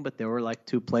anything, but there were like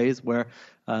 2 plays where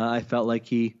I felt like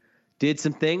he did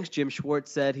some things. Jim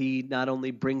Schwartz said he not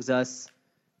only brings us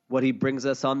what he brings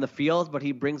us on the field, but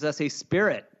he brings us a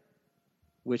spirit,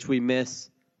 which we miss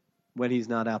when he's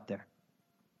not out there.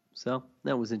 So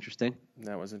that was interesting.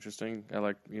 I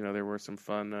like, there were some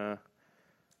fun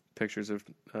pictures of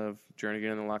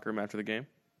Jernigan in the locker room after the game.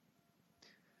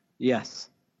 Yes.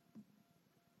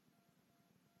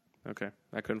 Okay.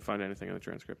 I couldn't find anything in the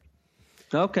transcript.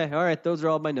 Okay. All right. Those are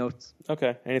all my notes.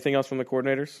 Okay. Anything else from the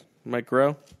coordinators? Mike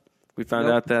Groh? We found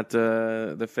out that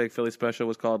the fake Philly special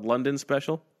was called London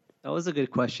Special. That was a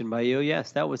good question by you.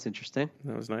 Yes, that was interesting.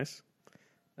 That was nice.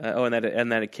 And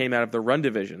that it came out of the run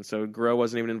division, so Groh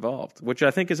wasn't even involved, which I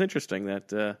think is interesting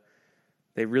that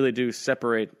they really do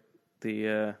separate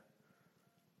the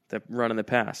run and the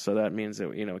pass. So that means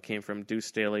that it came from Deuce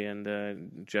Staley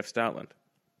and Jeff Stoutland.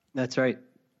 That's right.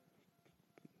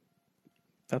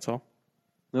 That's all.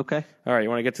 Okay. All right. You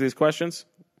want to get to these questions?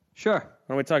 Sure. Why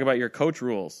don't we talk about your coach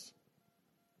rules?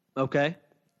 Okay.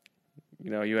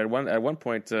 You had at one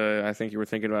point. I think you were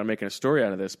thinking about making a story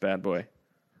out of this bad boy.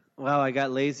 Wow, I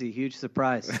got lazy. Huge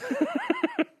surprise.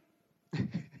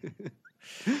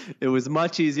 It was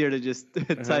much easier to just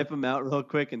type them out real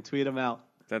quick and tweet them out.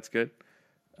 That's good.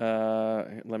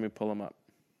 Let me pull them up.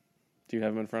 Do you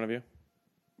have them in front of you?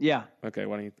 Yeah. Okay.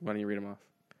 Why don't you read them off?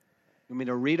 You want me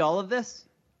to read all of this?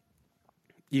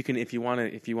 You can, if you want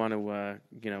to,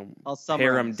 I'll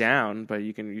pare them down, but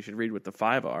you should read what the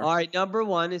 5 are. All right, number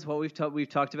 1 is what we've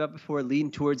talked about before,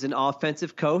 lean towards an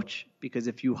offensive coach, because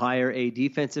if you hire a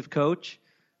defensive coach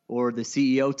or the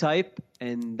CEO type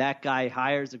and that guy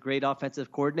hires a great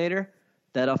offensive coordinator,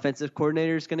 that offensive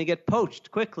coordinator is going to get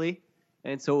poached quickly,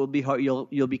 and so it will be hard.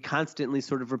 You'll be constantly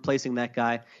sort of replacing that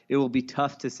guy. It will be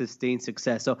tough to sustain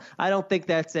success. So I don't think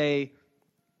that's a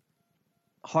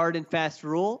hard and fast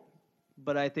rule,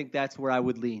 but I think that's where I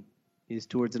would lean, is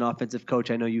towards an offensive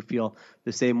coach. I know you feel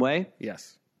the same way.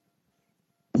 Yes.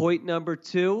 Point number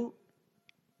 2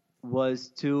 was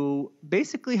to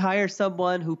basically hire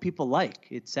someone who people like.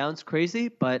 It sounds crazy,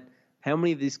 but how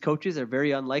many of these coaches are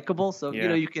very unlikable? So,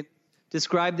 you can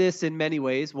describe this in many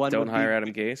ways. Don't hire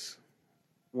Adam Gase.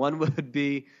 One would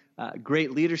be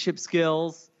great leadership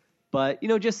skills, but,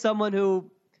 just someone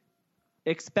who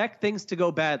expect things to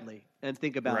go badly and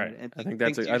think about it. And I think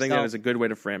that is a good way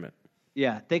to frame it.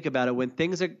 Yeah, think about it. When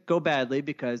things go badly,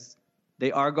 because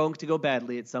they are going to go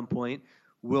badly at some point,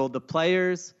 will the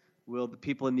players, will the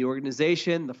people in the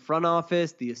organization, the front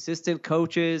office, the assistant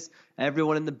coaches,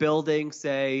 everyone in the building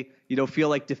say, feel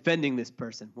like defending this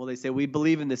person? Will they say, we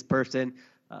believe in this person.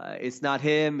 It's not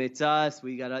him, it's us.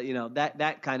 We got to,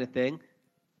 that kind of thing.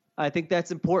 I think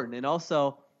that's important. And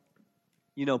also,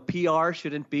 PR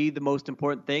shouldn't be the most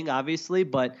important thing, obviously.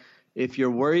 But if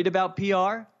you're worried about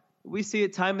PR, we see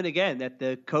it time and again that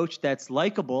the coach that's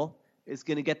likable is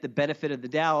going to get the benefit of the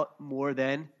doubt more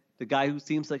than the guy who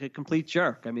seems like a complete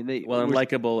jerk. I mean, and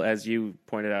likable, as you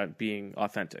pointed out, being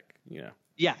authentic.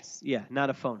 Yes, yeah, not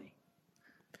a phony.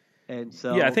 And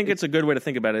so, I think it's a good way to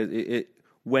think about it.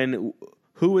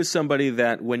 Who is somebody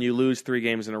that when you lose 3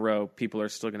 games in a row, people are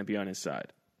still going to be on his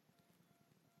side?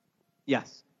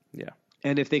 Yes. Yeah.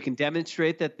 And if they can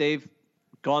demonstrate that they've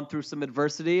gone through some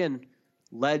adversity and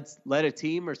led a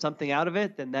team or something out of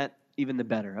it, then that even the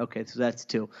better. Okay, so that's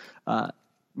 2.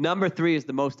 Number 3 is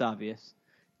the most obvious.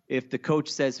 If the coach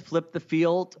says flip the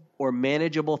field or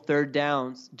manageable third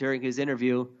downs during his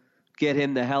interview, get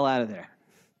him the hell out of there.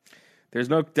 There's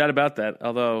no doubt about that.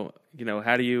 Although,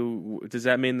 does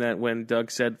that mean that when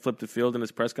Doug said flip the field in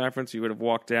his press conference, you would have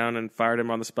walked down and fired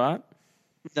him on the spot?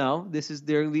 No, this is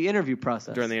during the interview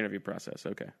process. During the interview process,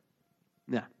 okay.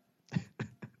 Yeah.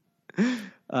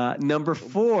 Number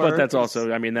 4. But that's also,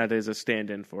 that is a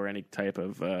stand-in for any type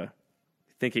of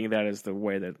thinking that is the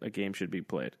way that a game should be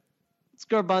played. It's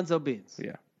garbanzo beans.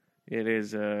 Yeah. It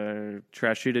is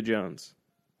Trashida Jones.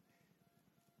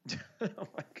 Oh,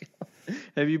 my God.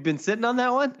 Have you been sitting on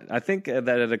that one? I think that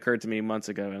had occurred to me months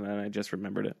ago, and then I just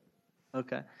remembered it.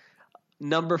 Okay.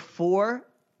 Number 4,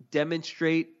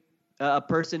 demonstrate a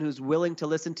person who's willing to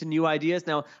listen to new ideas.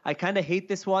 Now, I kind of hate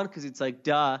this one because it's like,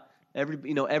 duh.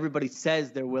 Everybody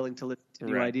says they're willing to listen to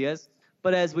new ideas.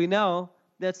 But as we know,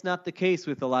 that's not the case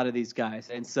with a lot of these guys.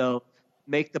 And so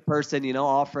make the person,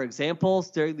 offer examples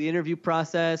during the interview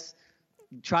process.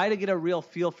 Try to get a real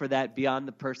feel for that beyond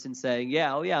the person saying,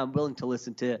 I'm willing to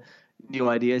listen to new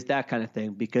ideas, that kind of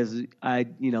thing. Because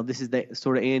this is the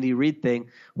sort of Andy Reid thing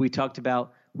we talked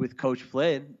about with Coach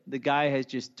Flynn. The guy has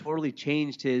just totally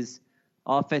changed his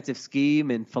offensive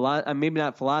scheme and maybe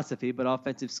not philosophy, but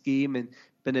offensive scheme, and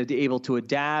been able to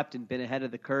adapt and been ahead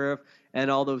of the curve and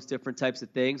all those different types of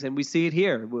things. And we see it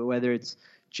here, whether it's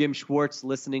Jim Schwartz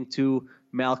listening to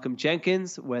Malcolm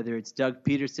Jenkins, whether it's Doug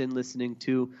Peterson listening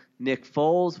to Nick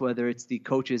Foles, whether it's the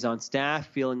coaches on staff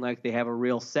feeling like they have a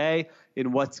real say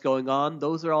in what's going on.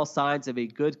 Those are all signs of a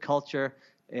good culture,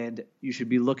 and you should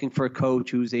be looking for a coach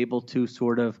who's able to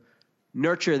sort of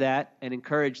nurture that and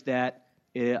encourage that,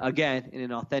 again, in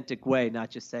an authentic way, not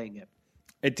just saying it.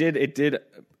 It did.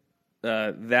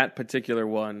 That particular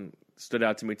one stood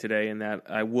out to me today, in that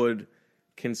I would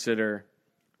consider,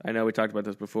 I know we talked about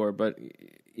this before, but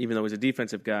even though he's a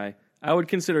defensive guy, I would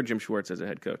consider Jim Schwartz as a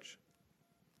head coach.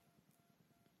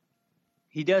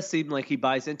 He does seem like he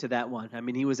buys into that one. I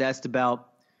mean, he was asked about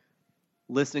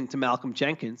listening to Malcolm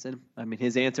Jenkins, and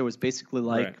his answer was basically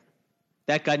like, right,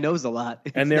 that guy knows a lot.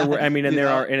 And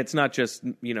it's not just,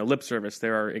 lip service.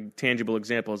 There are tangible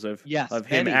examples of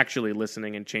him actually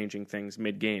listening and changing things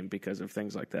mid-game because of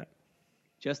things like that.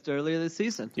 Just earlier this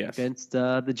season, yes, against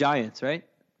the Giants, right?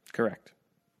 Correct.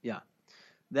 Yeah.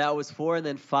 That was 4, and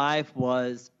then 5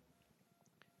 was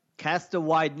cast a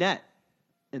wide net.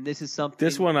 And this is something.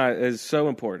 This one is so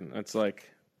important. It's like,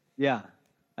 yeah,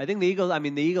 I think the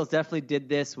Eagles definitely did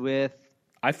this with.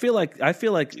 I feel like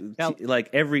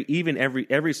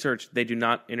every search, they do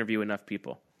not interview enough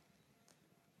people.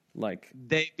 Like,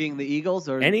 they being the Eagles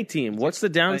or any team. What's the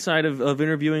downside of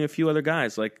interviewing a few other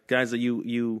guys, like guys that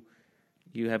you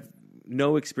have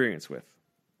no experience with?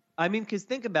 I mean, because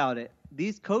think about it.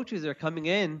 These coaches are coming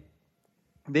in.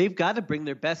 They've got to bring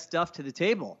their best stuff to the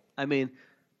table. I mean,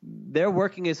 they're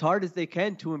working as hard as they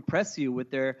can to impress you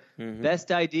with their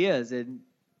best ideas and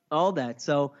all that.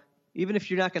 So even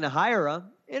if you're not going to hire them,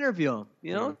 interview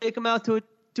them. Take them out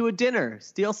to a dinner,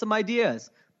 steal some ideas.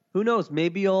 Who knows?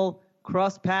 Maybe you'll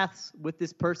cross paths with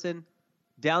this person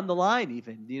down the line.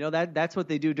 Even that's what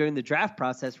they do during the draft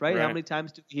process, right? How many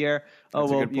times do we hear,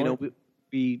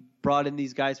 we brought in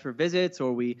these guys for visits,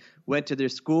 or we went to their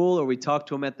school, or we talked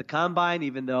to them at the combine,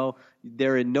 even though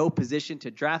they're in no position to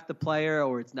draft the player,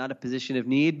 or it's not a position of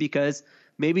need, because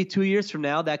maybe 2 years from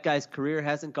now, that guy's career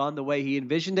hasn't gone the way he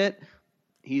envisioned it.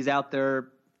 He's out there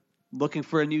looking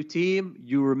for a new team.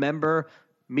 You remember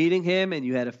meeting him and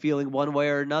you had a feeling one way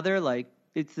or another. Like,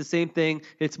 it's the same thing.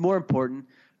 It's more important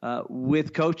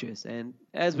with coaches. And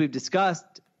as we've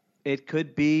discussed, it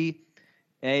could be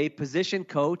a position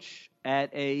coach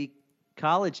at a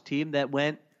college team that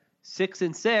went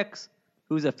 6-6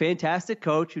 who's a fantastic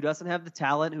coach, who doesn't have the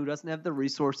talent, who doesn't have the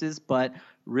resources, but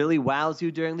really wows you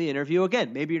during the interview.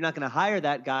 Again, maybe you're not going to hire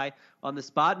that guy on the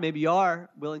spot. Maybe you are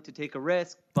willing to take a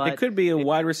risk. But it could be a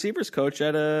wide receivers coach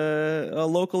at a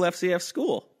local FCS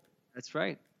school. That's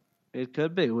right. It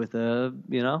could be with a,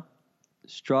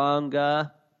 strong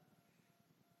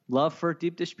love for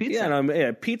deep dish pizza.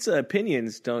 Yeah, pizza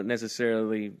opinions don't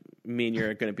necessarily mean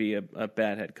you're going to be a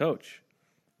bad head coach.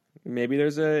 Maybe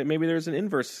there's an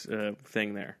inverse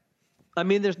thing there. I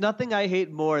mean, there's nothing I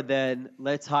hate more than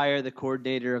let's hire the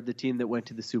coordinator of the team that went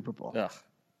to the Super Bowl. Ugh.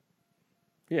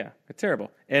 Yeah, terrible.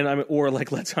 And or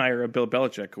let's hire a Bill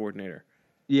Belichick coordinator.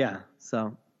 Yeah.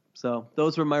 So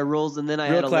those were my rules, and then I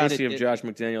had real classy of Josh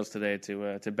McDaniels today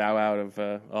to bow out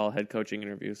of all head coaching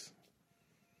interviews.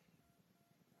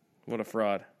 What a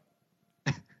fraud.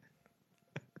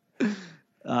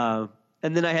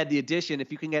 And then I had the addition,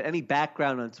 if you can get any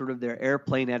background on sort of their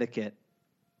airplane etiquette.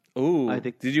 Ooh,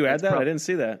 did you add that? I didn't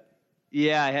see that.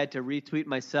 Yeah, I had to retweet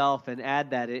myself and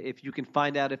add that. If you can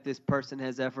find out if this person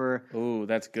has ever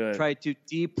that's good. tried to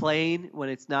deplane when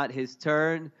it's not his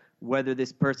turn, whether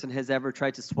this person has ever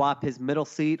tried to swap his middle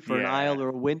seat for an aisle or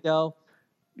a window.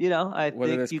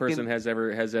 Whether this person has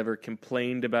ever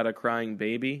complained about a crying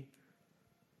baby.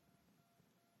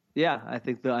 Yeah, I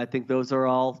think those are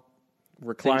all.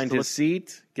 Reclined his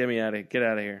seat. Get out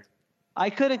of here.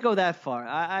 I couldn't go that far.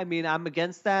 I mean, I'm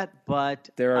against that, but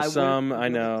there are some. I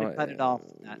know. To cut it off.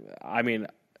 I mean,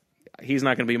 he's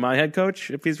not going to be my head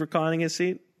coach if he's reclining his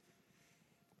seat,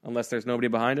 unless there's nobody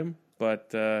behind him.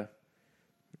 But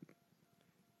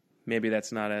maybe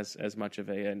that's not as much of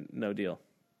a no deal.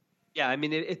 Yeah, I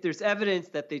mean, if there's evidence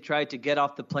that they tried to get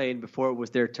off the plane before it was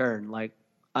their turn,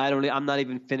 I'm not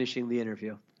even finishing the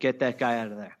interview. Get that guy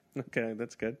out of there. Okay,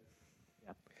 that's good.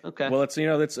 Okay. Well, it's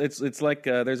like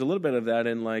there's a little bit of that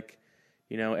in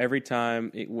every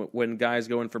time when guys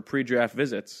go in for pre-draft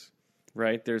visits,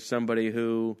 right? There's somebody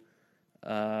who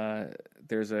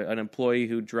there's an employee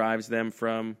who drives them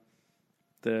from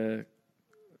the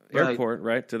airport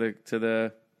right to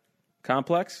the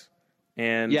complex,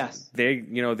 and they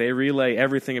relay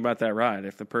everything about that ride.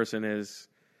 If the person is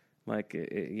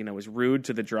is rude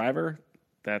to the driver,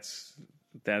 that's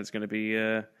going to be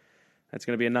a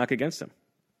knock against him.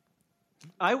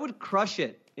 I would crush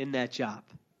it in that job.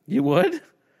 You would?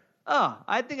 Oh,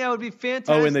 I think I would be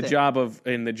fantastic. Oh, in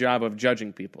the job of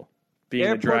judging people, being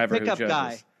Airport the driver pickup who judges.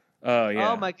 guy. Oh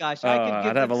yeah. Oh my gosh, I could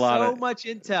give them so much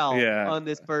intel on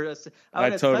this person. I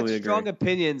would have totally such strong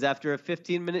opinions after a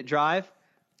 15-minute drive.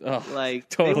 Oh, totally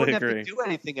they wouldn't agree. have to do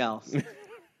anything else.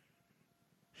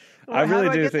 I really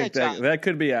do think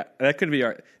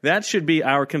that should be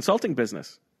our consulting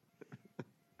business.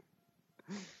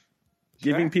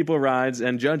 Giving people rides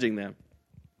and judging them.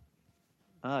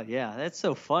 Oh yeah, that's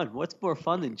so fun. What's more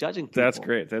fun than judging people? That's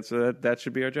great. That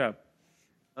should be our job.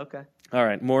 Okay. All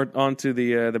right. More on to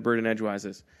the Bird and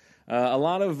Edgewises. A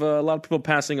lot of people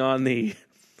passing on the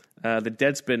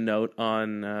Deadspin note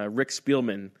on Rick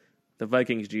Spielman, the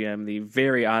Vikings GM, the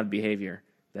very odd behavior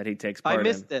that he takes part in. I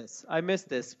missed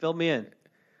this. Fill me in.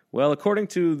 Well, according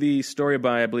to the story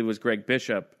by, I believe it was Greg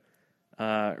Bishop,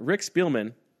 Rick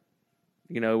Spielman,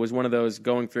 was one of those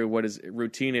going through what his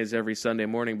routine is every Sunday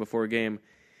morning before a game.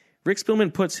 Rick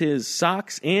Spielman puts his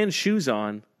socks and shoes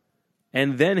on,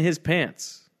 and then his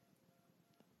pants.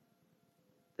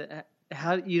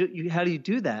 How do you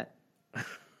do that?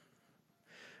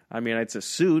 I mean, it's a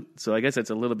suit, so I guess it's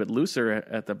a little bit looser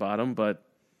at the bottom, but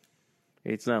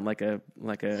it's not like a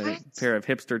pair of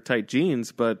hipster tight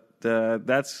jeans. But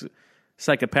that's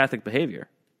psychopathic behavior.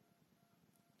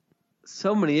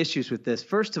 So many issues with this.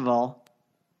 First of all,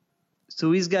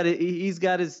 so he's got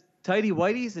his tighty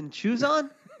whities and shoes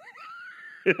on.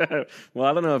 Well,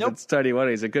 I don't know if it's tighty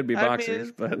whities. It could be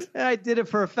boxers, but I did it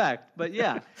for effect. But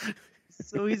yeah,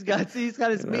 so he's got his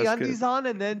MeUndies on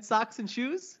and then socks and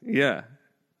shoes. Yeah.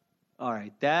 All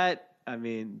right, that's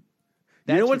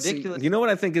ridiculous. You know what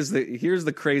I think here's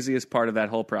the craziest part of that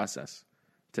whole process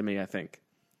to me. I think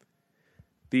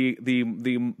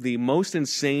the most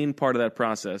insane part of that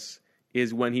process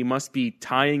is when he must be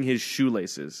tying his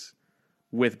shoelaces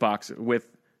with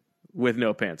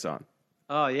no pants on.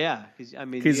 Oh yeah,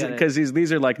 because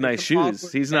these are like nice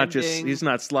shoes. He's not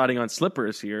sliding on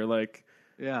slippers here. Like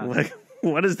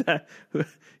what is that?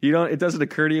 It doesn't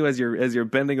occur to you as you're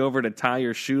bending over to tie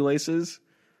your shoelaces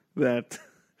that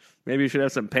maybe you should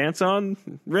have some pants on,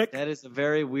 Rick? That is a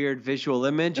very weird visual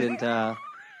image, and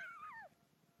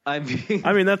I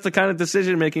mean that's the kind of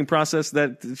decision-making process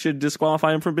that should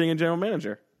disqualify him from being a general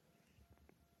manager.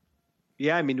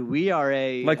 Yeah, I mean we are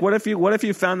what if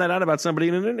you found that out about somebody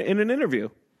in an interview?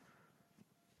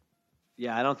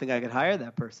 Yeah, I don't think I could hire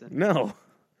that person. No.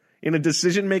 In a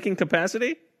decision-making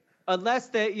capacity?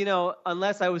 Unless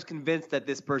I was convinced that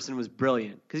this person was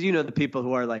brilliant. Because the people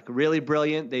who are like really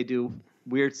brilliant, they do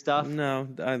weird stuff. No,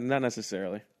 not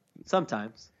necessarily.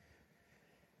 Sometimes.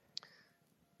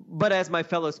 But as my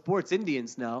fellow sports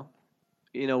Indians know,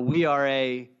 we are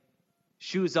a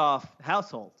shoes off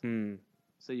household.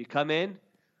 So you come in,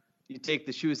 you take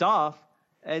the shoes off,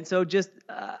 and so just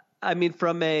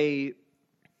from a.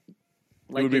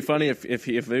 Like it would be funny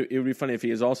if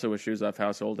he is also a shoes off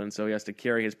household, and so he has to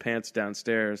carry his pants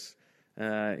downstairs,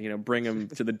 bring them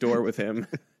to the door with him,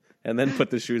 and then put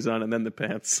the shoes on and then the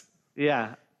pants.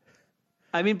 Yeah,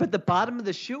 but the bottom of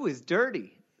the shoe is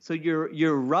dirty, so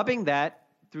you're rubbing that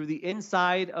through the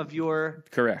inside of your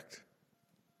correct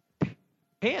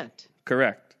pant.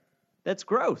 Correct. That's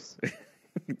gross.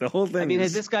 The whole thing.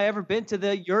 Has this guy ever been to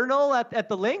the urinal at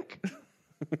the link?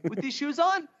 With these shoes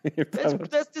on?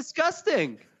 That's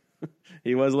disgusting.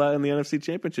 He was in the NFC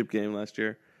Championship game last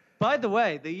year. By the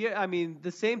way,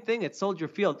 the same thing at Soldier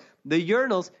Field. The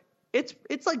urinals,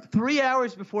 it's like 3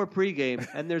 hours before pregame,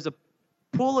 and there's a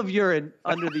pool of urine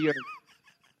under the urine.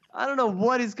 I don't know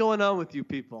what is going on with you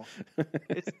people.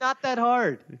 It's not that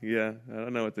hard. Yeah, I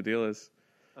don't know what the deal is.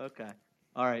 Okay.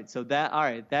 All right. So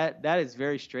that is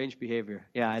very strange behavior.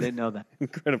 Yeah, I didn't know that.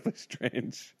 Incredibly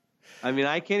strange.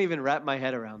 I can't even wrap my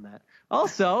head around that.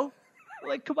 Also,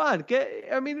 come on,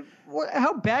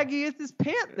 how baggy is this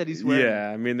pant that he's wearing?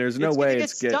 Yeah, there's no way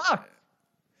it's stuck.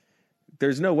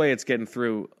 There's no way it's getting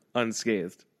through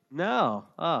unscathed. No,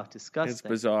 disgusting. It's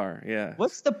bizarre. Yeah.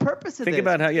 What's the purpose of this? Think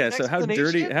about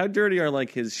how dirty are like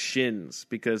his shins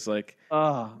because his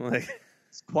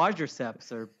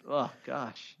quadriceps are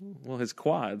gosh. Well, his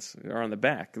quads are on the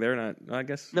back. They're not. I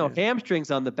guess no hamstrings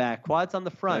on the back, quads on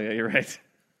the front. Oh, yeah, you're right.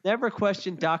 Never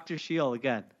question Dr. Shield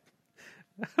again.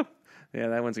 Yeah,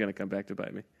 that one's going to come back to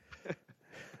bite me.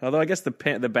 Although I guess the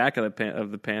back of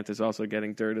the pant is also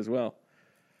getting dirt as well.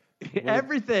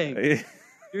 Everything.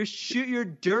 Your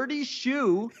dirty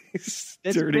shoe. It's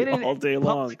dirty all day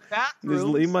long.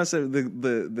 He must have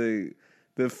the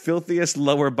filthiest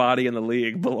lower body in the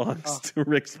league belongs to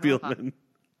Rick Spielman.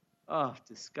 Oh,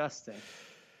 disgusting.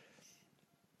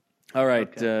 All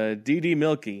right, okay. D.D.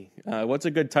 Milky. What's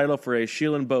a good title for a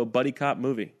Sheila Bo buddy cop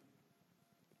movie?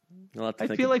 I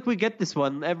feel like we get this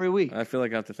one every week. I feel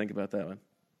like I have to think about that one.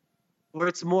 Or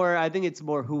it's more. I think it's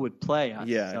more who would play us.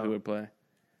 Yeah, who would play.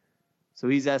 So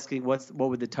he's asking, what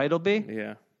would the title be?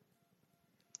 Yeah.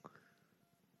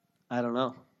 I don't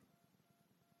know.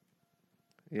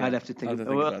 Yeah, I'd have to think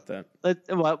about that.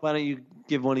 Why don't you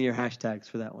give one of your hashtags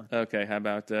for that one? Okay, how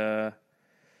about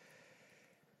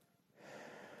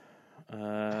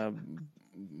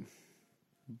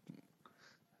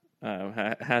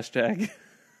hashtag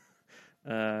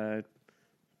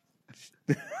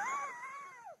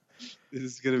this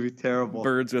is going to be terrible.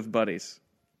 Birds with buddies.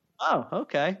 Oh,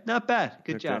 okay. Not bad.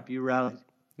 Good job. You rallied.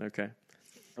 Okay.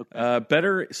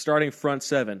 Better starting front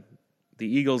seven.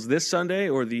 The Eagles this Sunday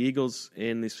or the Eagles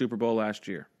in the Super Bowl last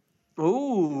year?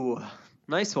 Ooh,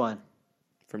 nice one.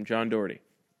 From John Doherty.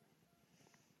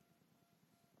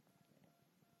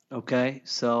 Okay,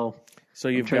 so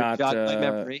you've got my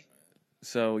memory.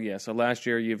 So last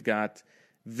year you've got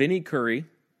Vinny Curry,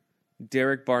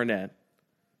 Derek Barnett,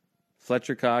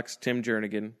 Fletcher Cox, Tim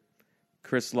Jernigan,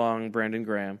 Chris Long, Brandon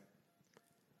Graham.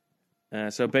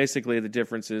 So basically the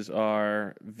differences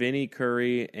are Vinny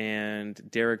Curry and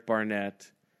Derek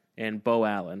Barnett and Bo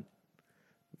Allen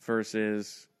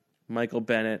versus Michael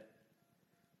Bennett,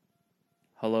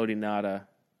 Haloti Ngata,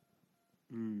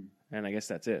 and I guess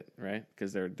that's it, right?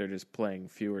 Because they're just playing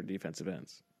fewer defensive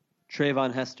ends.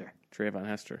 Trayvon Hester,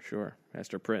 sure.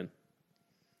 Hester Prynne.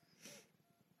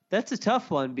 That's a tough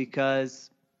one because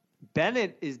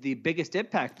Bennett is the biggest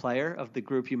impact player of the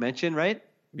group you mentioned, right?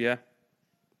 Yeah,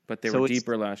 but they were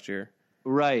deeper last year.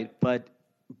 Right, but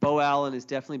Bo Allen is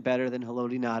definitely better than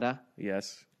Haloti Ngata.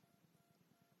 Yes.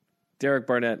 Derek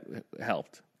Barnett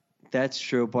helped. That's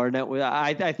true. Barnett,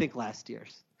 I think last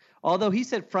year's. Although he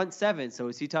said front seven, so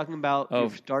is he talking about your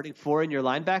starting four and your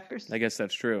linebackers? I guess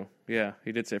that's true. Yeah,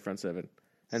 he did say front seven.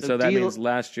 And so that means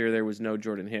last year there was no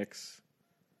Jordan Hicks.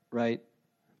 Right.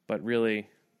 But really,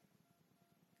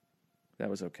 that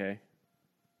was okay.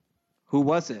 Who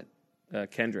was it?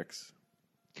 Kendricks.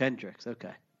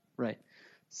 Okay. Right.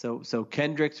 So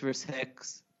Kendricks versus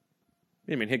Hicks.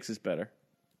 Hicks is better.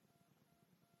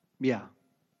 Yeah.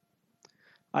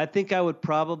 I think I would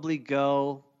probably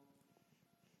go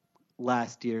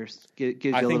last year's. I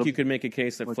think you could make a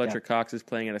case that Fletcher Cox is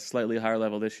playing at a slightly higher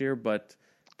level this year, but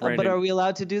but are we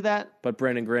allowed to do that? But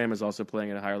Brandon Graham is also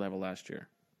playing at a higher level last year.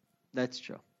 That's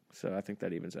true. So I think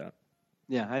that evens out.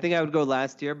 Yeah, I think I would go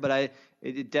last year, but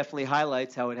it definitely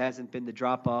highlights how it hasn't been the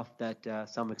drop-off that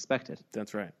some expected.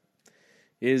 That's right.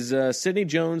 Is Sidney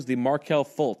Jones the Markelle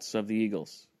Fultz of the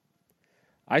Eagles?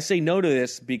 I say no to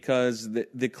this because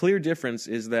the clear difference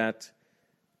is that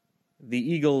the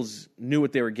Eagles knew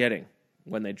what they were getting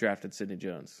when they drafted Sidney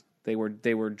Jones. They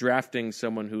were drafting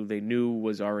someone who they knew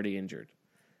was already injured.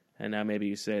 And now maybe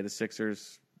you say the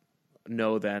Sixers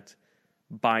know that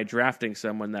by drafting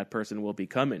someone, that person will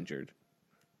become injured.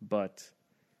 But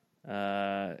and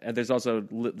I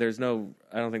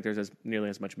don't think there's nearly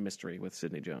as much mystery with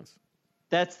Sidney Jones.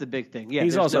 That's the big thing. Yeah,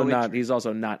 he's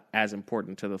also not as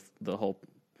important to the whole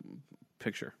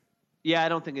picture. Yeah, I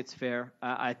don't think it's fair.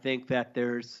 I think that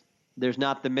there's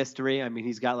not the mystery. I mean,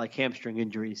 he's got like hamstring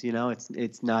injuries. You know,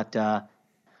 it's not.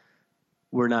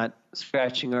 We're not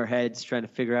scratching our heads trying to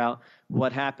figure out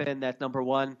what happened. That's number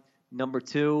one. Number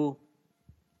two,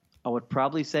 I would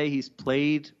probably say he's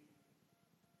played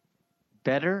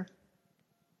better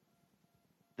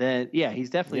than. Yeah, he's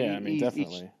definitely. Yeah, I mean,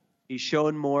 definitely. He's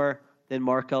shown more than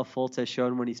Markelle Fultz has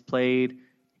shown when he's played.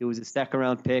 He was a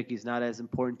second-round pick. He's not as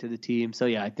important to the team. So,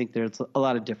 yeah, I think there's a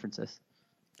lot of differences.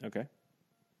 Okay.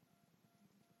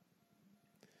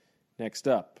 Next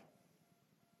up.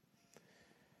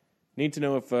 Need to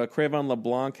know if Cravon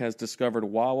LeBlanc has discovered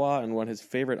Wawa and what his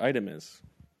favorite item is.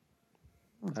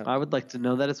 I would like to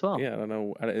know that as well. Yeah, I don't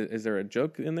know. Is there a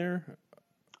joke in there?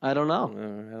 I don't know.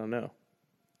 I don't know.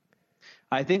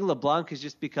 I think LeBlanc has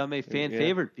just become a fan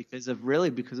favorite because of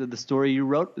the story you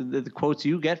wrote, the quotes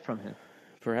you get from him.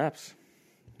 Perhaps.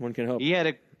 One can hope. He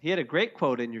had a great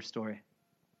quote in your story.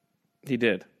 He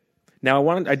did. Now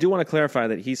I do want to clarify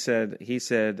that he said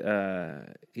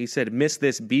miss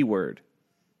this B word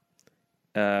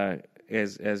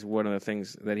as one of the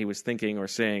things that he was thinking or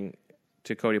saying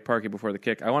to Cody Parkey before the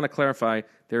kick. I want to clarify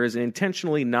there is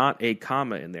intentionally not a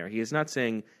comma in there. He is not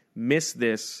saying miss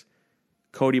this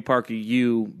Cody Parkey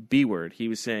you B word. He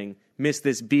was saying miss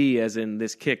this B as in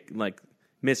this kick, like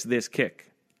miss this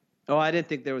kick. Oh, I didn't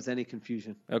think there was any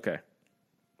confusion. Okay.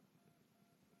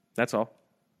 That's all.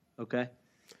 Okay.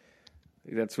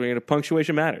 That's when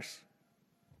punctuation matters.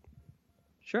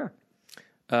 Sure.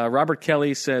 Robert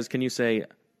Kelly says, can you say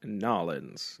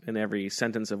Nolans in every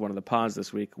sentence of one of the pods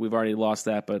this week? We've already lost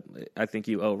that, but I think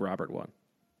you owe Robert one.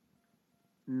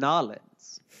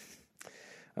 Nolans.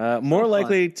 More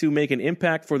likely to make an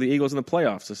impact for the Eagles in the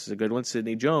playoffs. This is a good one.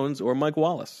 Sidney Jones or Mike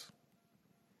Wallace?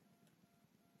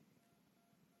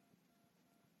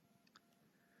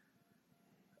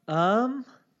 I'm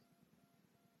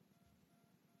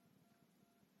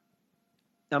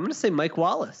going to say Mike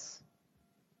Wallace.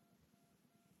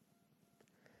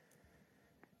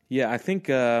 Yeah, I think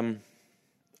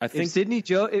if Sidney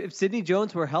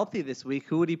Jones were healthy this week,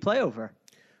 who would he play over?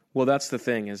 Well, that's the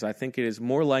thing is I think it is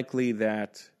more likely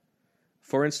that,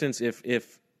 for instance, if the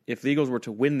Eagles were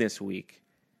to win this week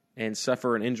and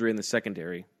suffer an injury in the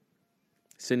secondary,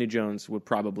 Sidney Jones would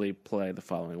probably play the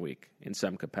following week in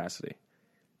some capacity,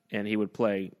 and he would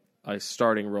play a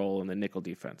starting role in the nickel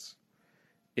defense.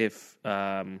 If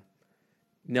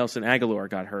Nelson Aguilar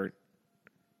got hurt,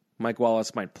 Mike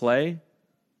Wallace might play,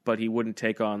 but he wouldn't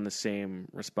take on the same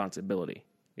responsibility.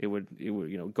 It would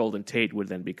Golden Tate would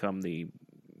then become the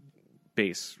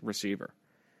base receiver.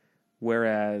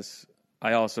 Whereas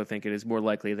I also think it is more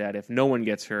likely that if no one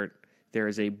gets hurt, there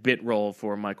is a bit role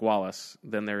for Mike Wallace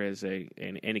than there is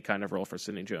any kind of role for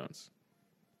Sidney Jones.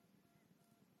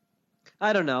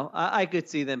 I don't know. I could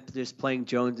see them just playing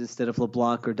Jones instead of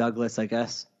LeBlanc or Douglas, I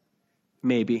guess.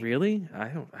 Maybe. Really? I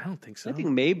don't think so. I think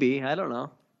maybe. I don't know.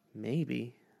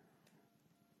 Maybe.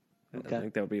 Okay. I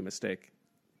think that would be a mistake.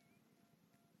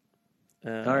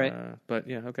 All right. But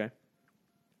yeah, okay.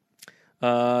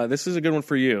 This is a good one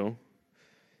for you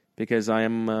because I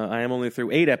am only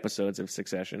through 8 episodes of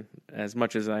Succession, as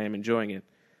much as I am enjoying it.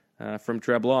 From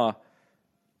Treb Law,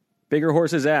 bigger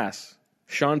horse's ass,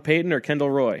 Sean Payton or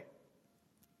Kendall Roy?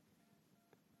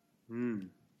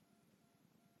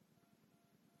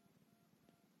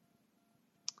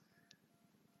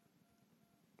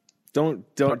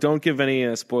 Don't give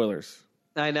any spoilers.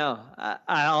 I know.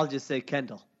 I'll just say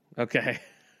Kendall. Okay.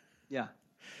 Yeah.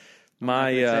 The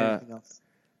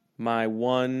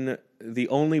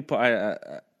only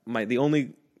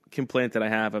complaint that I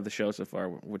have of the show so far,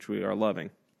 which we are loving,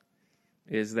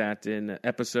 is that in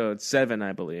episode 7,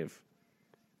 I believe,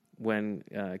 when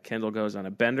Kendall goes on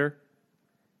a bender,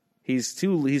 he's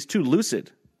too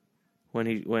lucid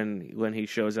when he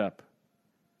shows up.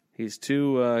 He's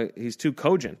too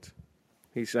cogent.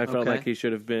 I felt like he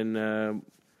should have been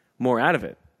more out of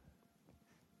it.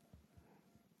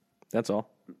 That's all.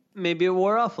 Maybe it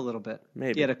wore off a little bit.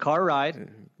 Maybe. He had a car ride.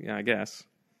 Yeah, I guess.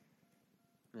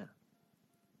 Yeah.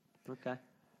 Okay.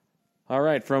 All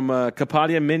right, from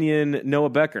Kapadia minion Noah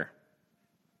Becker.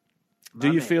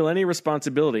 Do you feel any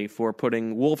responsibility for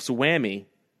putting Wolf's whammy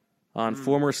on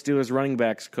former Steelers running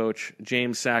backs coach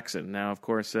James Saxon? Now, of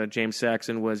course, James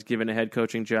Saxon was given a head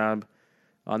coaching job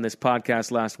on this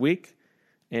podcast last week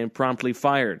and promptly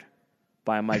fired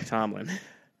by Mike Tomlin.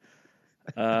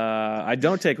 I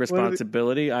don't take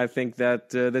responsibility. I think that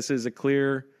this is a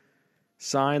clear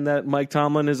sign that Mike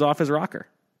Tomlin is off his rocker.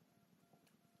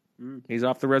 He's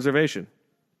off the reservation.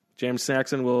 James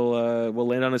Saxon will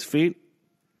land on his feet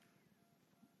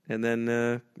and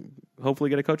then hopefully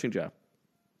get a coaching job.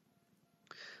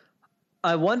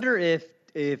 I wonder if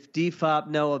DFOP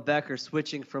Noah Becker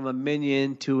switching from a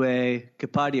minion to a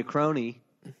Kapadia crony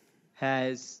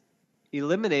has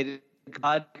eliminated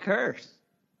God curse.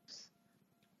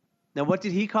 Now, what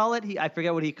did he call it? I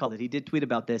forget what he called it. He did tweet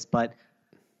about this, but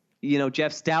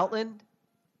Jeff Stoutland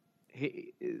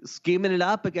scheming it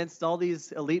up against all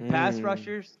these elite pass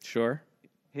rushers. Sure,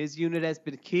 his unit has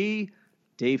been key.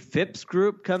 Dave Phipps'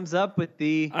 group comes up with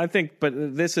I think, but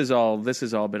this has all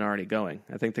been already going.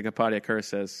 I think the Kapadia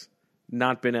curse has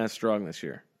not been as strong this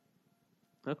year.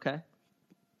 Okay.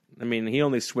 I mean, he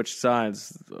only switched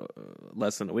sides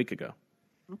less than a week ago.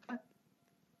 Okay.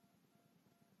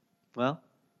 Well,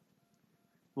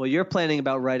 you're planning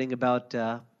about writing about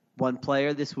one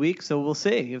player this week, so we'll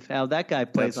see how that guy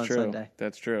plays on Sunday.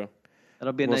 That's true.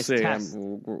 That'll be a nice test.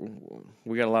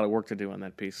 We got a lot of work to do on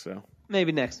that piece, so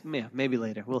maybe maybe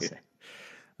later. We'll see.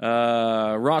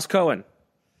 Ross Cohen,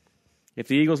 if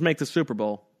the Eagles make the Super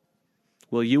Bowl,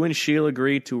 will you and Sheil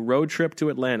agree to road trip to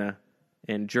Atlanta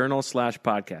and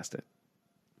journal/podcast it?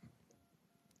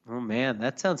 Oh man,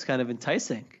 that sounds kind of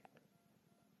enticing.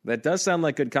 That does sound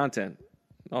like good content.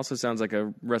 Also sounds like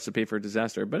a recipe for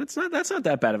disaster, but it's not. That's not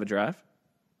that bad of a drive.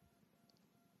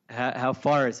 How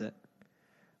far is it?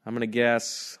 I'm gonna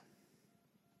guess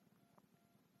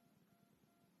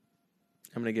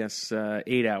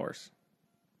 8 hours.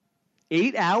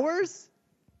 8 hours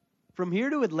from here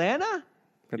to Atlanta?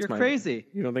 You're crazy.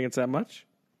 You don't think it's that much?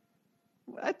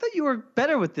 I thought you were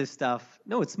better with this stuff.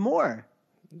 No, it's more.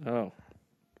 Oh,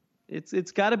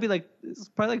 it's got to be it's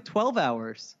probably 12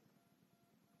 hours.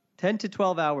 10 to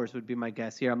 12 hours would be my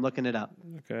guess. Here, I'm looking it up.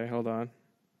 Okay, hold on.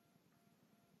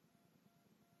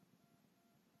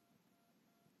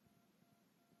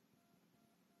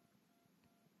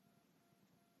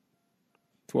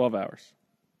 $12 hours.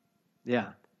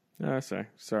 Yeah. Oh,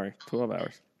 sorry. 12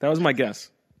 hours. That was my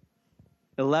guess.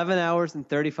 11 hours and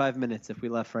 35 minutes if we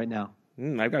left right now.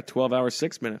 I've got 12 hours,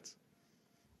 6 minutes.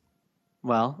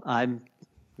 Well,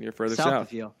 You're further south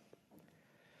of you.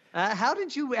 How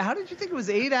did you think it was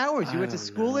 8 hours? You went to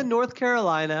school in North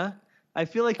Carolina. I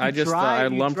feel like I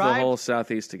lumped the whole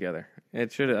Southeast together.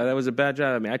 That was a bad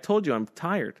job of me. I told you I'm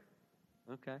tired.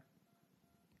 Okay.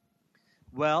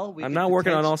 Well, I'm not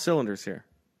working on all cylinders here.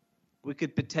 We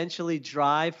could potentially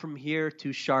drive from here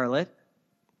to Charlotte,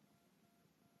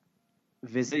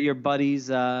 visit your buddy's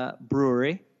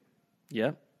brewery.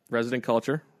 Yep. Resident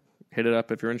Culture. Hit it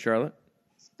up if you're in Charlotte.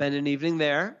 Spend an evening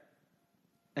there,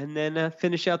 and then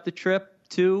finish out the trip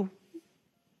to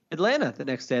Atlanta the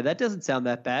next day. That doesn't sound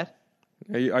that bad.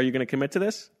 Are you going to commit to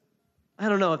this? I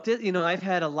don't know. I've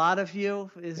had a lot of you.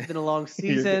 It's been a long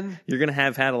season. You're going to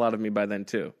have had a lot of me by then,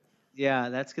 too. Yeah,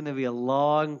 that's going to be a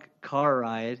long car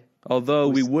ride. Although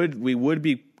we would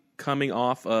be coming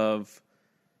off of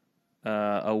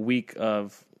a week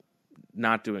of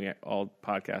not doing it all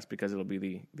podcast because it'll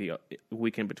be the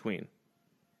week in between.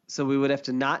 So we would have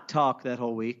to not talk that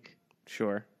whole week.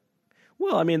 Sure.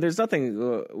 Well, I mean, there's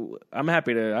nothing. I'm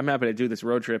happy to do this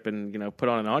road trip and put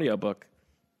on an audiobook.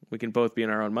 We can both be in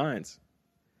our own minds.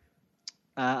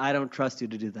 I don't trust you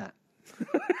to do that.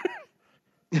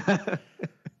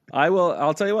 I will.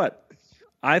 I'll tell you what.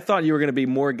 I thought you were going to be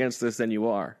more against this than you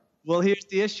are. Well, here's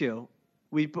the issue.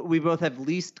 We both have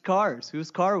leased cars.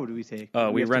 Whose car would we take?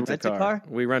 Oh, we rent a car.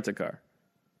 We rent a car.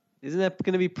 Isn't that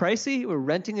going to be pricey? We're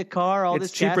renting a car.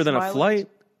 It's cheaper than a flight.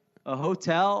 A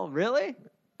hotel, really?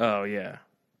 Oh yeah.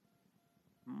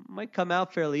 Might come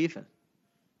out fairly even.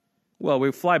 Well,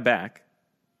 we fly back.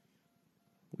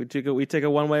 We take a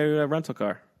one-way rental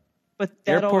car. But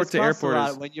that always costs a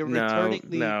lot when you're returning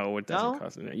the... No, it doesn't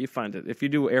cost. You find it. If you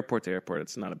do airport to airport,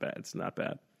 it's not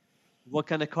bad. What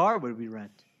kind of car would we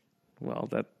rent? Well,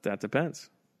 that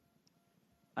depends.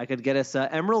 I could get us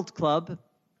Emerald Club,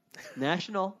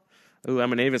 National. Ooh,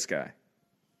 I'm an Avis guy.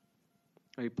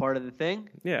 Are you part of the thing?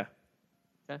 Yeah.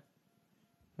 Okay.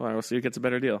 Well, we'll see who gets a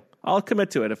better deal. I'll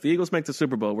commit to it. If the Eagles make the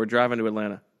Super Bowl, we're driving to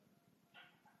Atlanta.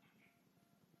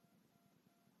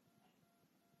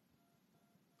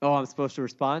 Oh, I'm supposed to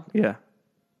respond? Yeah.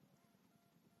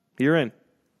 You're in.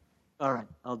 All right,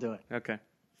 I'll do it. Okay.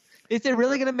 Is it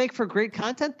really going to make for great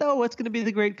content, though? What's going to be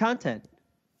the great content?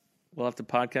 We'll have to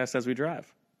podcast as we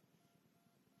drive.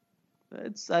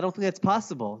 I don't think that's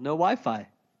possible. No Wi-Fi.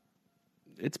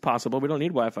 It's possible. We don't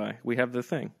need Wi-Fi. We have the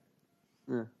thing.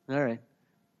 All right.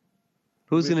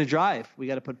 Who's going to drive? We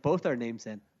got to put both our names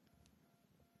in.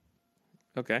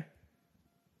 Okay.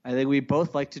 I think we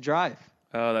both like to drive.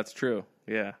 Oh, that's true.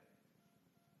 Yeah.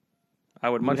 I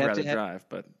would much rather drive,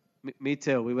 but... Me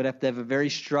too. We would have to have a very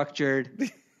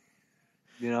structured,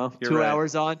 You're 2 right.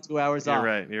 hours on, 2 hours off.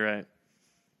 You're right.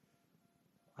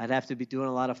 I'd have to be doing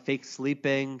a lot of fake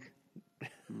sleeping.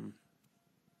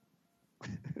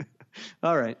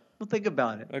 All right. We'll think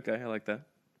about it. Okay, I like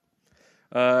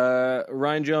that.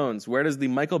 Ryan Jones, where does the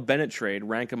Michael Bennett trade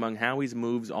rank among Howie's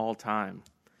moves all time?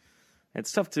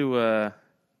 It's tough to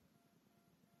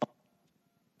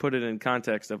put it in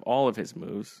context of all of his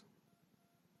moves.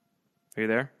 Are you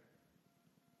there?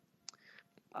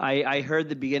 I heard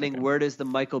the beginning. Okay. Where does the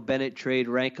Michael Bennett trade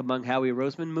rank among Howie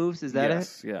Roseman moves? Is that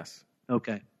it? Yes.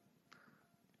 Okay.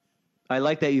 I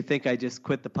like that you think I just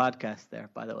quit the podcast there,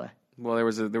 by the way. Well, there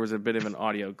was a bit of an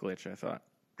audio glitch, I thought.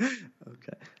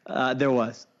 Okay. There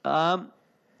was. I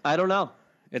don't know.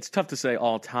 It's tough to say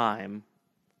all time.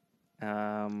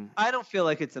 I don't feel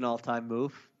like it's an all-time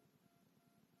move.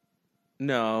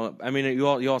 No. I mean, you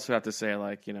also have to say,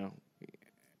 like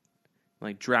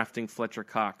drafting Fletcher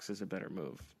Cox is a better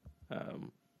move.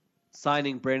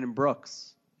 Signing Brandon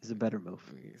Brooks is a better move.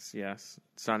 Yes.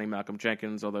 Signing Malcolm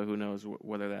Jenkins, although who knows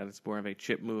whether that is more of a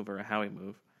Chip move or a Howie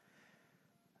move.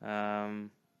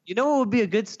 You know what would be a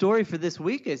good story for this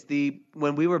week is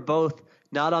when we were both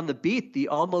not on the beat, the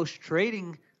almost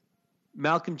trading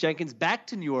Malcolm Jenkins back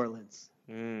to New Orleans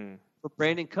for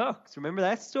Brandon Cooks. Remember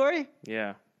that story?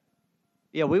 Yeah.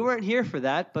 Yeah, we weren't here for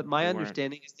that, but my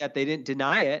understanding is that they didn't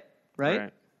deny it,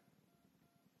 right?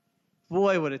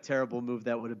 Boy, what a terrible move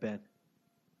that would have been.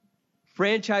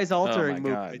 Franchise-altering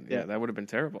move. God. Yeah, that would have been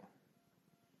terrible.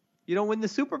 You don't win the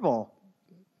Super Bowl,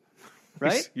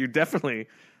 right? You definitely...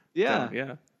 Yeah.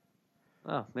 Yeah.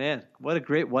 Oh, man. What a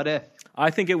great what if. I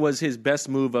think it was his best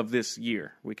move of this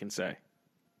year, we can say.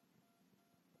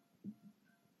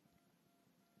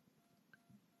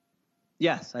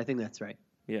 Yes, I think that's right.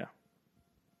 Yeah.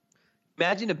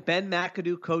 Imagine a Ben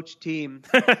McAdoo coach team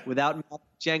without Malcolm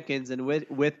Jenkins and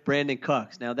with Brandon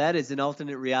Cooks. Now, that is an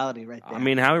alternate reality right there. I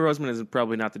mean, Howie Roseman is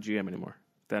probably not the GM anymore.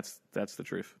 That's the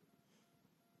truth.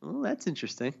 Well, that's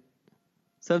interesting.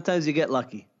 Sometimes you get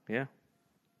lucky. Yeah.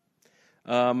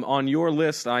 On your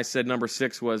list, I said number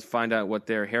 6 was find out what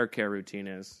their hair care routine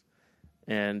is.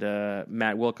 And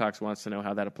Matt Wilcox wants to know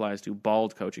how that applies to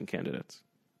bald coaching candidates.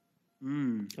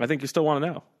 I think you still want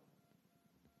to know.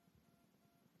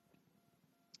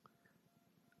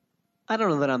 I don't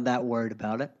know that I'm that worried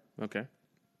about it. Okay.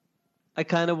 I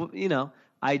kind of,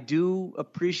 I do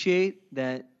appreciate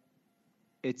that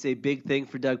it's a big thing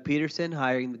for Doug Peterson,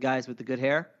 hiring the guys with the good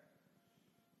hair.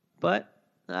 But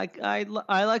I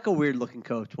like a weird-looking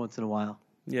coach once in a while.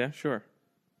 Yeah, sure.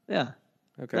 Yeah.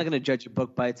 Okay. I'm not going to judge a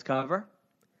book by its cover.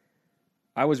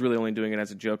 I was really only doing it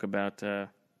as a joke about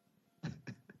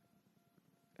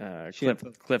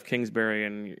Cliff Kingsbury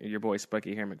and your boy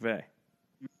Spiky Hair McVay.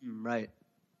 Right.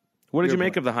 What did you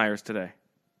make of the hires today?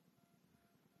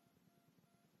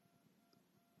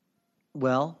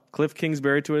 Well, Cliff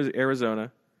Kingsbury to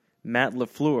Arizona, Matt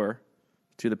LaFleur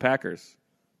to the Packers,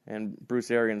 and Bruce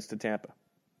Arians to Tampa.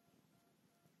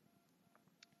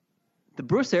 The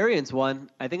Bruce Arians one,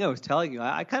 I think I was telling you,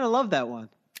 I kind of love that one.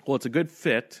 Well, it's a good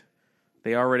fit.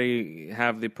 They already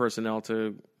have the personnel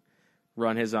to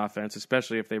run his offense,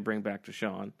 especially if they bring back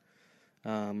Deshaun.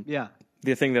 Yeah.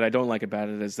 The thing that I don't like about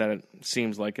it is that it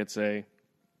seems like it's a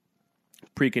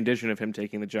precondition of him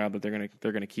taking the job that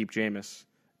they're gonna keep Jameis,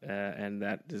 and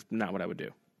that is not what I would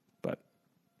do. But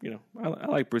I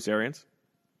like Bruce Arians.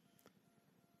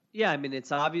 Yeah, I mean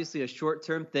it's obviously a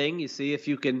short-term thing. You see if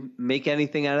you can make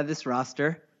anything out of this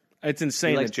roster. It's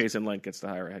insane that Jason Licht gets to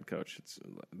hire a head coach.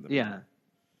 Yeah.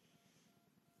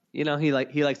 He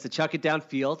likes to chuck it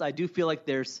downfield. I do feel like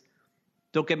there's.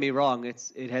 Don't get me wrong,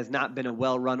 it has not been a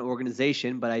well-run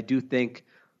organization, but I do think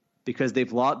because they've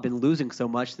been losing so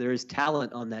much, there is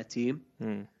talent on that team.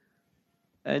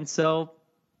 And so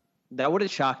that would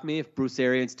have shocked me if Bruce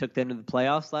Arians took them to the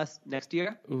playoffs next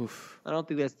year. Oof. I don't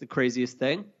think that's the craziest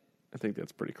thing. I think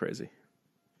that's pretty crazy.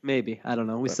 Maybe. I don't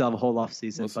know. We still have a whole off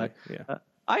season. But yeah.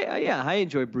 I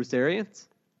enjoy Bruce Arians.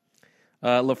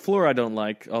 LaFleur I don't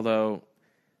like, although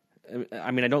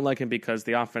I don't like him because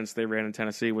the offense they ran in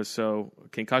Tennessee was so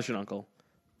concussion uncle.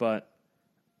 But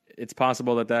it's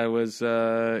possible that was,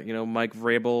 Mike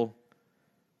Vrabel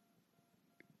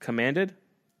commanded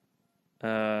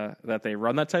that they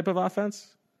run that type of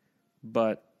offense,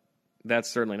 but that's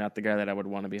certainly not the guy that I would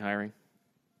want to be hiring.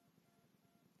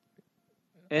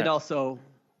 And also,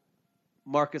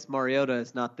 Marcus Mariota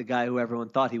is not the guy who everyone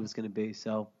thought he was going to be.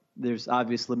 So there's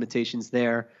obvious limitations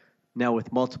there now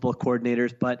with multiple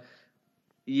coordinators. But,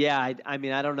 yeah, I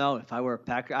mean, I don't know if I were a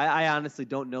Packer. I honestly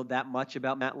don't know that much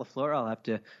about Matt LaFleur. I'll have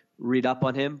to read up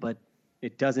on him. But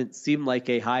it doesn't seem like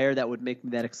a hire that would make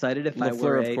me that excited if I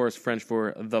were LaFleur, of course, French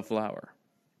for the flower.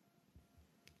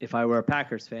 If I were a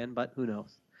Packers fan, but who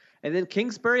knows. And then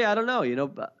Kingsbury, I don't know.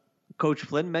 Coach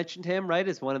Flynn mentioned him, right,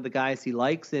 as one of the guys he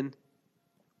likes in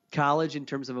college in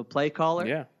terms of a play caller.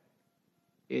 Yeah.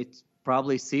 It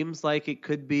probably seems like it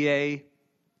could be a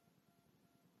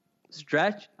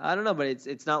stretch. I don't know, but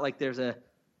it's not like there's a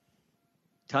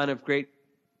ton of great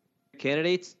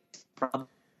candidates.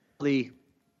 Probably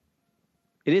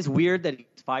it is weird that he's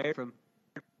fired from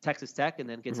Texas Tech and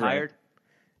then gets hired.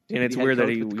 And it's weird that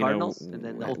he Cardinals, and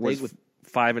then the whole was thing with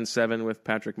 5-7 with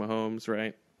Patrick Mahomes,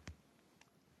 right?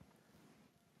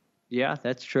 Yeah,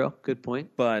 that's true. Good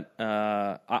point. But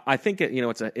I think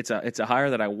it's a hire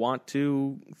that I want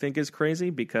to think is crazy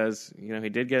because he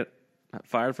did get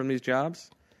fired from these jobs,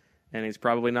 and he's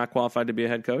probably not qualified to be a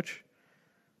head coach.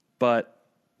 But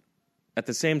at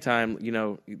the same time,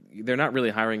 they're not really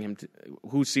hiring him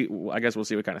I guess we'll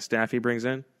see what kind of staff he brings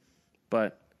in,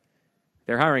 but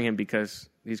they're hiring him because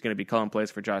he's going to be calling plays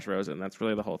for Josh Rosen. That's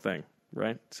really the whole thing,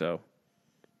 right? So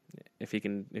if he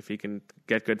can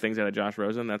get good things out of Josh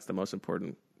Rosen, that's the most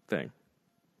important thing.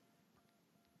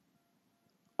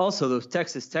 Also, those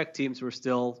Texas Tech teams were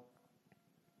still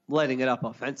lighting it up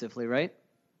offensively, right?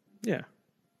 Yeah.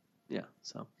 Yeah.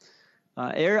 So,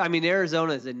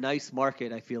 Arizona is a nice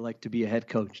market, I feel like, to be a head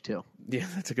coach too. Yeah,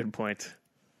 that's a good point.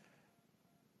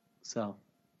 So,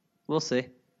 we'll see.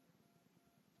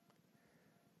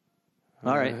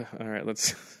 All right.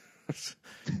 Let's. Is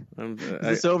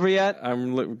this over yet?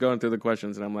 I'm going through the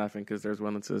questions and I'm laughing because there's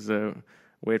one that says,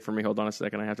 "Wait for me, hold on a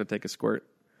second, I have to take a squirt."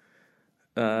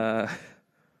 By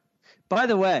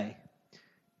the way,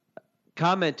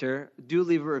 commenter, do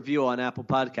leave a review on Apple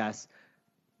Podcasts.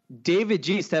 David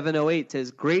G708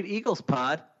 says, "Great Eagles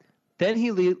pod." Then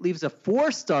he leaves a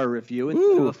 4-star review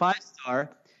instead of a 5-star,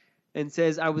 and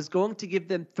says, "I was going to give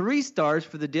them 3 stars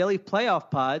for the daily playoff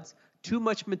pods. Too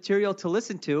much material to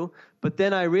listen to, but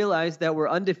then I realized that we're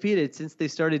undefeated since they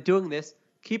started doing this.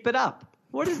 Keep it up."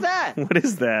 What is that? What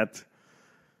is that?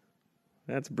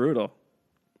 That's brutal.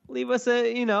 Leave us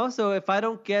so if I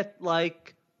don't get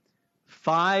like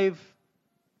 5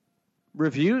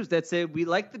 reviews that say we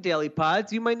like the daily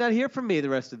pods, you might not hear from me the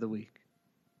rest of the week.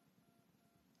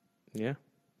 Yeah.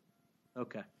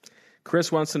 Okay.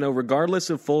 Chris wants to know, regardless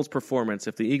of Foles' performance,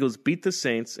 if the Eagles beat the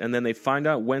Saints and then they find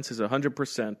out Wentz is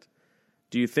 100%,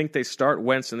 do you think they start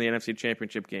Wentz in the NFC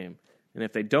Championship game? And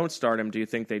if they don't start him, do you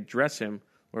think they dress him,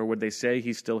 or would they say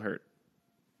he's still hurt?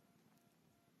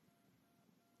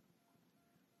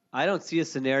 I don't see a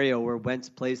scenario where Wentz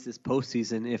plays this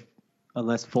postseason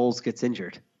unless Foles gets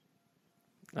injured.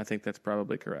 I think that's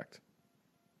probably correct.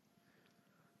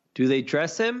 Do they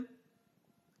dress him?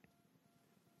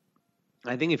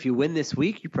 I think if you win this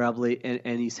week, you probably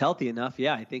and he's healthy enough.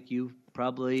 Yeah, I think you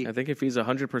probably. I think if he's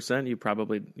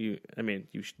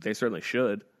 100%, they certainly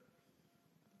should.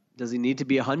 Does he need to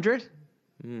be 100?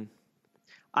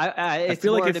 I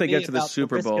feel like if they get to the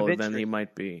Super Bowl, then he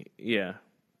might be. Yeah.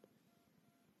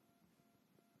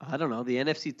 I don't know. The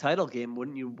NFC title game,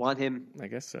 wouldn't you want him? I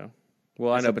guess so.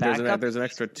 Well, I know, but there's an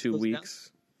extra 2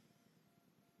 weeks.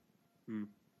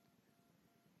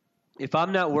 If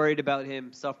I'm not worried about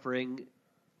him suffering,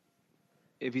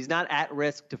 if he's not at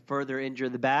risk to further injure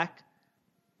the back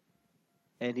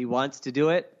and he wants to do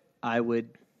it, I would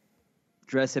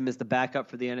dress him as the backup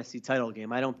for the NFC title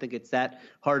game. I don't think it's that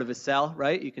hard of a sell,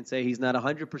 right? You can say he's not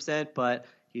 100%, but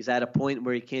he's at a point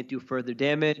where he can't do further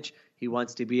damage. He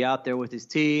wants to be out there with his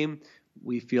team.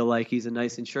 We feel like he's a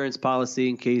nice insurance policy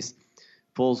in case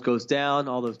Foles goes down,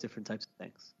 all those different types of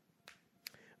things.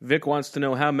 Vic wants to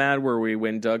know, how mad were we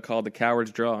when Doug called the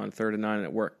coward's draw on 3rd and 9 and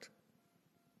it worked?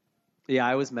 Yeah,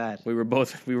 I was mad. We were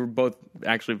both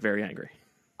actually very angry.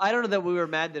 I don't know that we were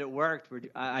mad that it worked.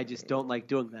 I just don't like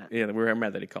doing that. Yeah, we were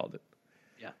mad that he called it.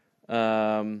 Yeah.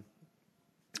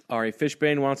 Ari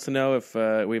Fishbane wants to know if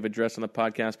we've addressed on the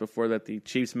podcast before that the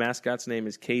Chiefs mascot's name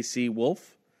is KC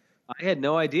Wolf. I had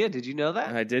no idea. Did you know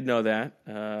that? I did know that.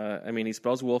 He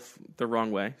spells wolf the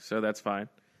wrong way, so that's fine.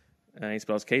 He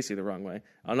spells Casey the wrong way.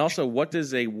 And also, what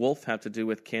does a wolf have to do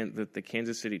with the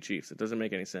Kansas City Chiefs? It doesn't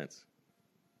make any sense.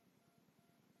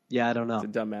 Yeah, I don't know. It's a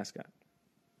dumb mascot.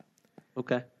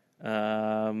 Okay.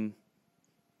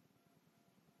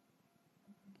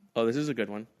 This is a good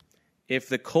one. If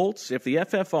the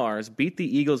FFRs beat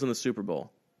the Eagles in the Super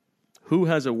Bowl, who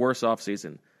has a worse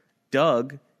offseason?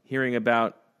 Doug hearing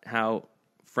about how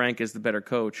Frank is the better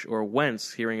coach, or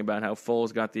Wentz hearing about how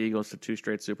Foles got the Eagles to 2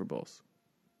 straight Super Bowls?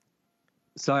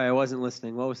 Sorry, I wasn't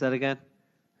listening. What was that again?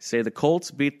 Say the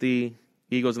Colts beat the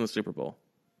Eagles in the Super Bowl.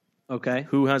 Okay.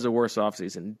 Who has a worse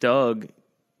offseason? Doug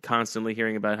constantly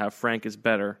hearing about how Frank is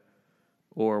better,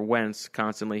 or Wentz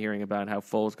constantly hearing about how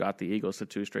Foles got the Eagles to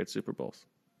 2 straight Super Bowls?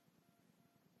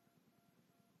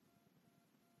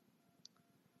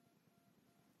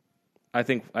 I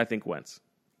think Wentz.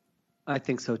 I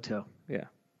think so too. Yeah.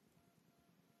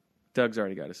 Doug's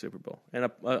already got a Super Bowl, and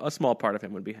a small part of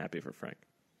him would be happy for Frank.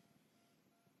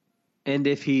 And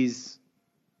if he's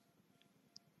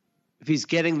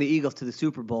getting the Eagles to the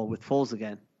Super Bowl with Foles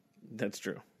again, That's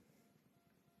true.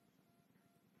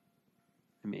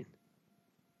 I mean,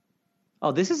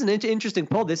 this is an interesting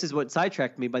poll. This is what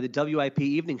sidetracked me by the WIP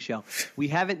Evening Show. We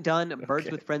haven't done Birds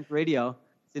with Friends Radio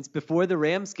since before the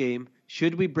Rams game.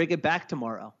 Should we bring it back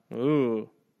tomorrow? Ooh.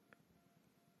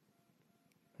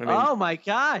 Oh my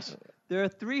gosh. There are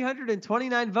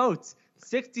 329 votes.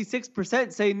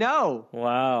 66% say no.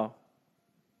 Wow.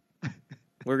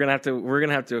 We're gonna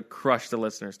have to crush the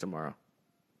listeners tomorrow.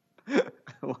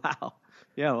 Wow.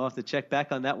 Yeah, we'll have to check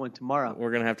back on that one tomorrow.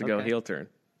 We're gonna have to go heel turn.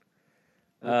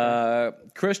 Okay.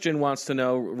 Christian wants to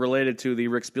know, related to the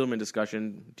Rick Spielman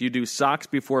discussion, do you do socks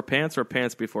before pants or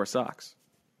pants before socks?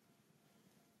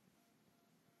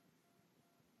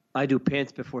 I do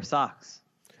pants before socks.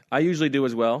 I usually do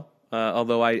as well,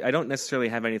 although I don't necessarily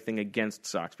have anything against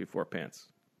socks before pants.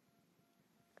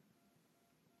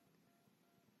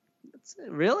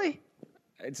 Really?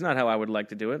 It's not how I would like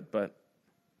to do it, but...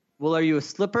 Well, are you a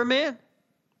slipper man?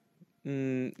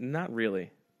 Not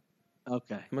really.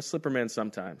 Okay. I'm a slipper man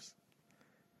sometimes.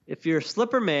 If you're a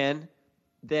slipper man,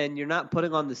 then you're not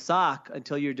putting on the sock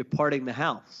until you're departing the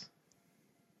house.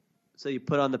 So you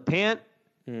put on the pant,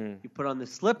 you put on the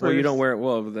slippers. Well, you don't wear it.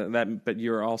 Well, but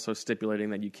you're also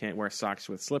stipulating that you can't wear socks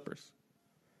with slippers.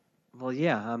 Well,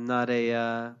 yeah, I'm not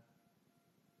a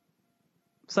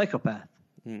psychopath.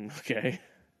 Okay.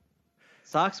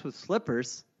 Socks with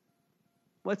slippers?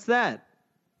 What's that?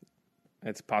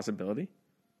 It's a possibility.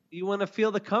 You want to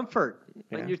feel the comfort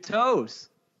on your toes.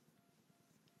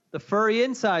 The furry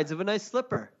insides of a nice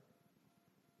slipper.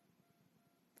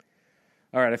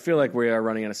 All right, I feel like we are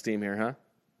running out of steam here, huh?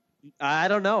 I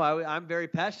don't know. I'm very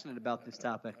passionate about this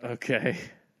topic. Okay.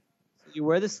 You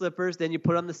wear the slippers, then you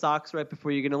put on the socks right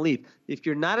before you're going to leave. If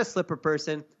you're not a slipper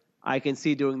person, I can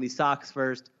see doing the socks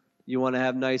first. You want to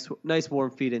have nice warm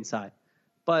feet inside.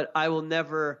 But I will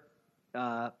never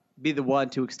be the one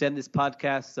to extend this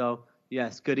podcast. So,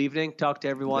 yes, good evening. Talk to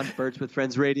everyone. Birds with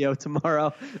Friends Radio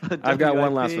tomorrow. I've got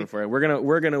one last one for you.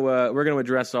 We're gonna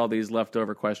address all these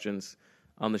leftover questions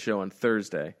on the show on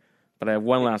Thursday, but I have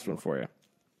one last one for you.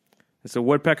 So,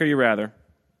 Woodpecker, you rather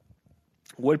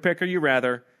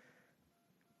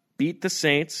beat the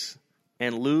Saints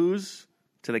and lose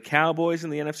to the Cowboys in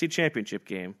the NFC Championship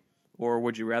game, or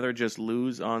would you rather just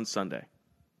lose on Sunday?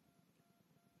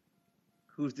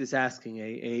 Who's this asking? A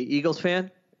Eagles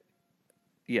fan?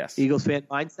 Yes. Eagles fan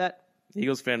mindset?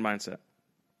 Eagles fan mindset.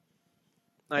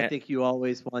 I think you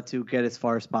always want to get as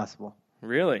far as possible.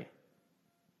 Really?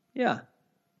 Yeah.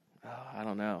 Oh, I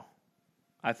don't know.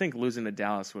 I think losing to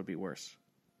Dallas would be worse.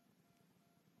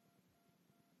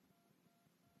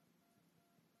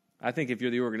 I think if you're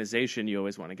the organization, you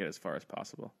always want to get as far as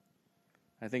possible.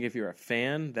 I think if you're a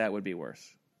fan, that would be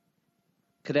worse.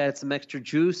 Could add some extra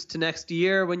juice to next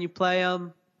year when you play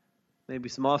them. Maybe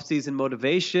some off-season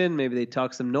motivation. Maybe they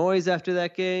talk some noise after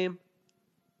that game.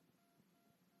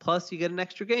 Plus, you get an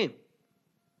extra game.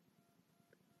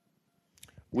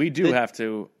 We do have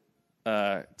to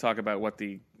talk about what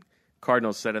the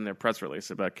Cardinals said in their press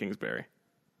release about Kingsbury.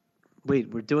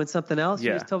 Wait, we're doing something else?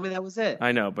 Yeah. You just told me that was it.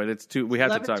 I know, but it's too. We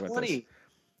have to talk about this.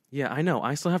 Yeah, I know.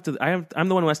 I still have to. I'm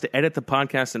the one who has to edit the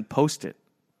podcast and post it.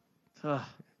 Ugh.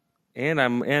 And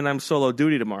I'm solo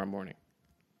duty tomorrow morning.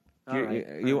 All right.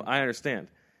 I understand.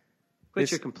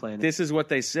 Quit your complaining. This is what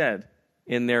they said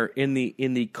in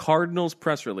the Cardinals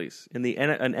press release in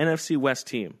an NFC West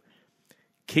team.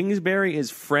 Kingsbury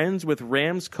is friends with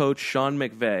Rams coach Sean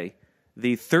McVay,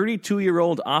 the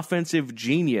 32-year-old offensive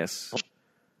genius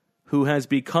who has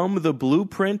become the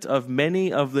blueprint of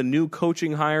many of the new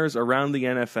coaching hires around the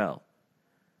NFL.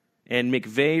 And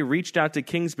McVay reached out to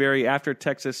Kingsbury after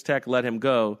Texas Tech let him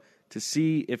go to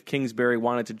see if Kingsbury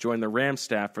wanted to join the Rams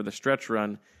staff for the stretch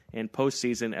run and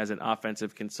postseason as an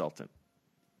offensive consultant.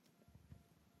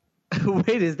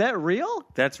 Wait, is that real?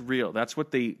 That's real. That's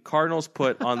what the Cardinals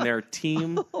put on their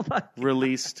team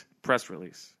released press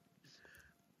release.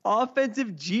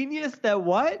 Offensive genius that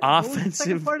what? Offensive. What was the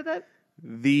second part of that?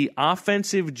 The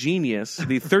offensive genius,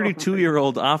 the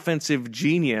 32-year-old offensive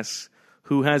genius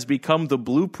who has become the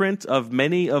blueprint of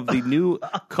many of the new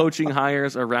coaching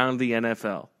hires around the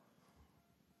NFL.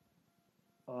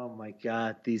 Oh, my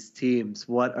God. These teams,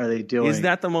 what are they doing? Is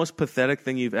that the most pathetic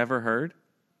thing you've ever heard?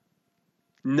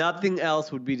 Nothing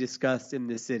else would be discussed in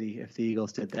this city if the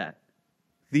Eagles did that.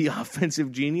 The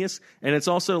offensive genius? And it's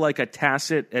also like a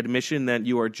tacit admission that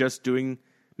you are just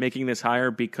making this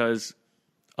hire because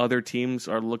other teams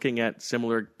are looking at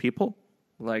similar people?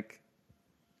 Like,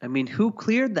 I mean, who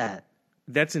cleared that?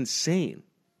 that's insane.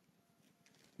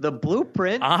 The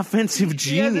blueprint. Offensive genius.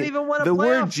 He hasn't even won a the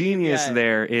word playoff genius yet.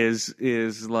 there is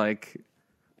like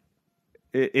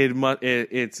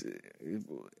it's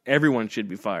everyone should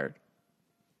be fired.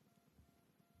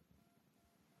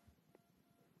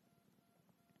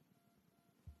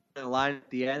 A line at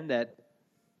the end that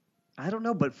I don't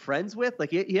know, but friends with? Like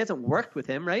he hasn't worked with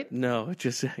him, right? No, it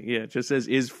just says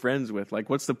is friends with. Like,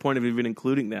 what's the point of even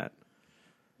including that?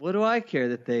 What do I care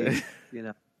that they,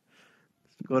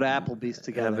 go to Applebee's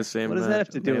together? Have the same. What does that have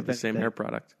to do with the same anything? hair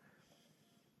product?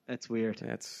 That's weird.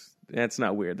 That's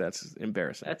not weird. That's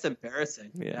embarrassing. That's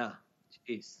embarrassing. Yeah. Yeah.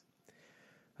 Jeez.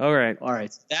 All right. All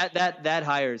right. That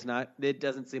hire is not. It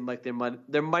doesn't seem like there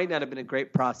might not have been a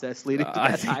great process leading to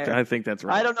that hire. I think that's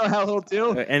right. I don't know how he'll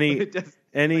do.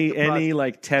 Any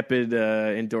like tepid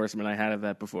endorsement I had of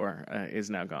that before is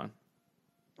now gone.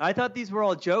 I thought these were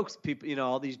all jokes. People,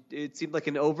 all these. It seemed like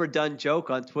an overdone joke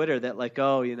on Twitter that like,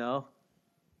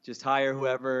 just hire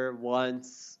whoever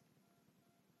once.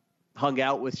 Hung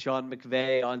out with Sean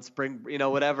McVay on spring,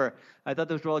 whatever. I thought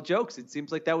those were all jokes. It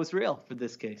seems like that was real for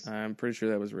this case. I'm pretty sure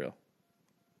that was real.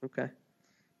 Okay.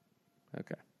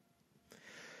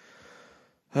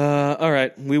 All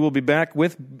right. We will be back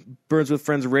with Birds with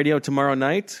Friends Radio tomorrow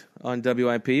night on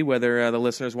WIP, whether the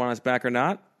listeners want us back or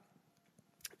not.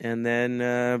 And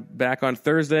then back on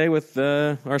Thursday with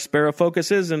our Sparrow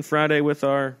Focuses and Friday with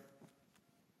our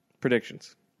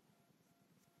predictions.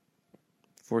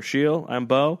 For Sheil, I'm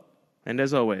Bo. And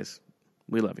as always,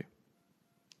 we love you.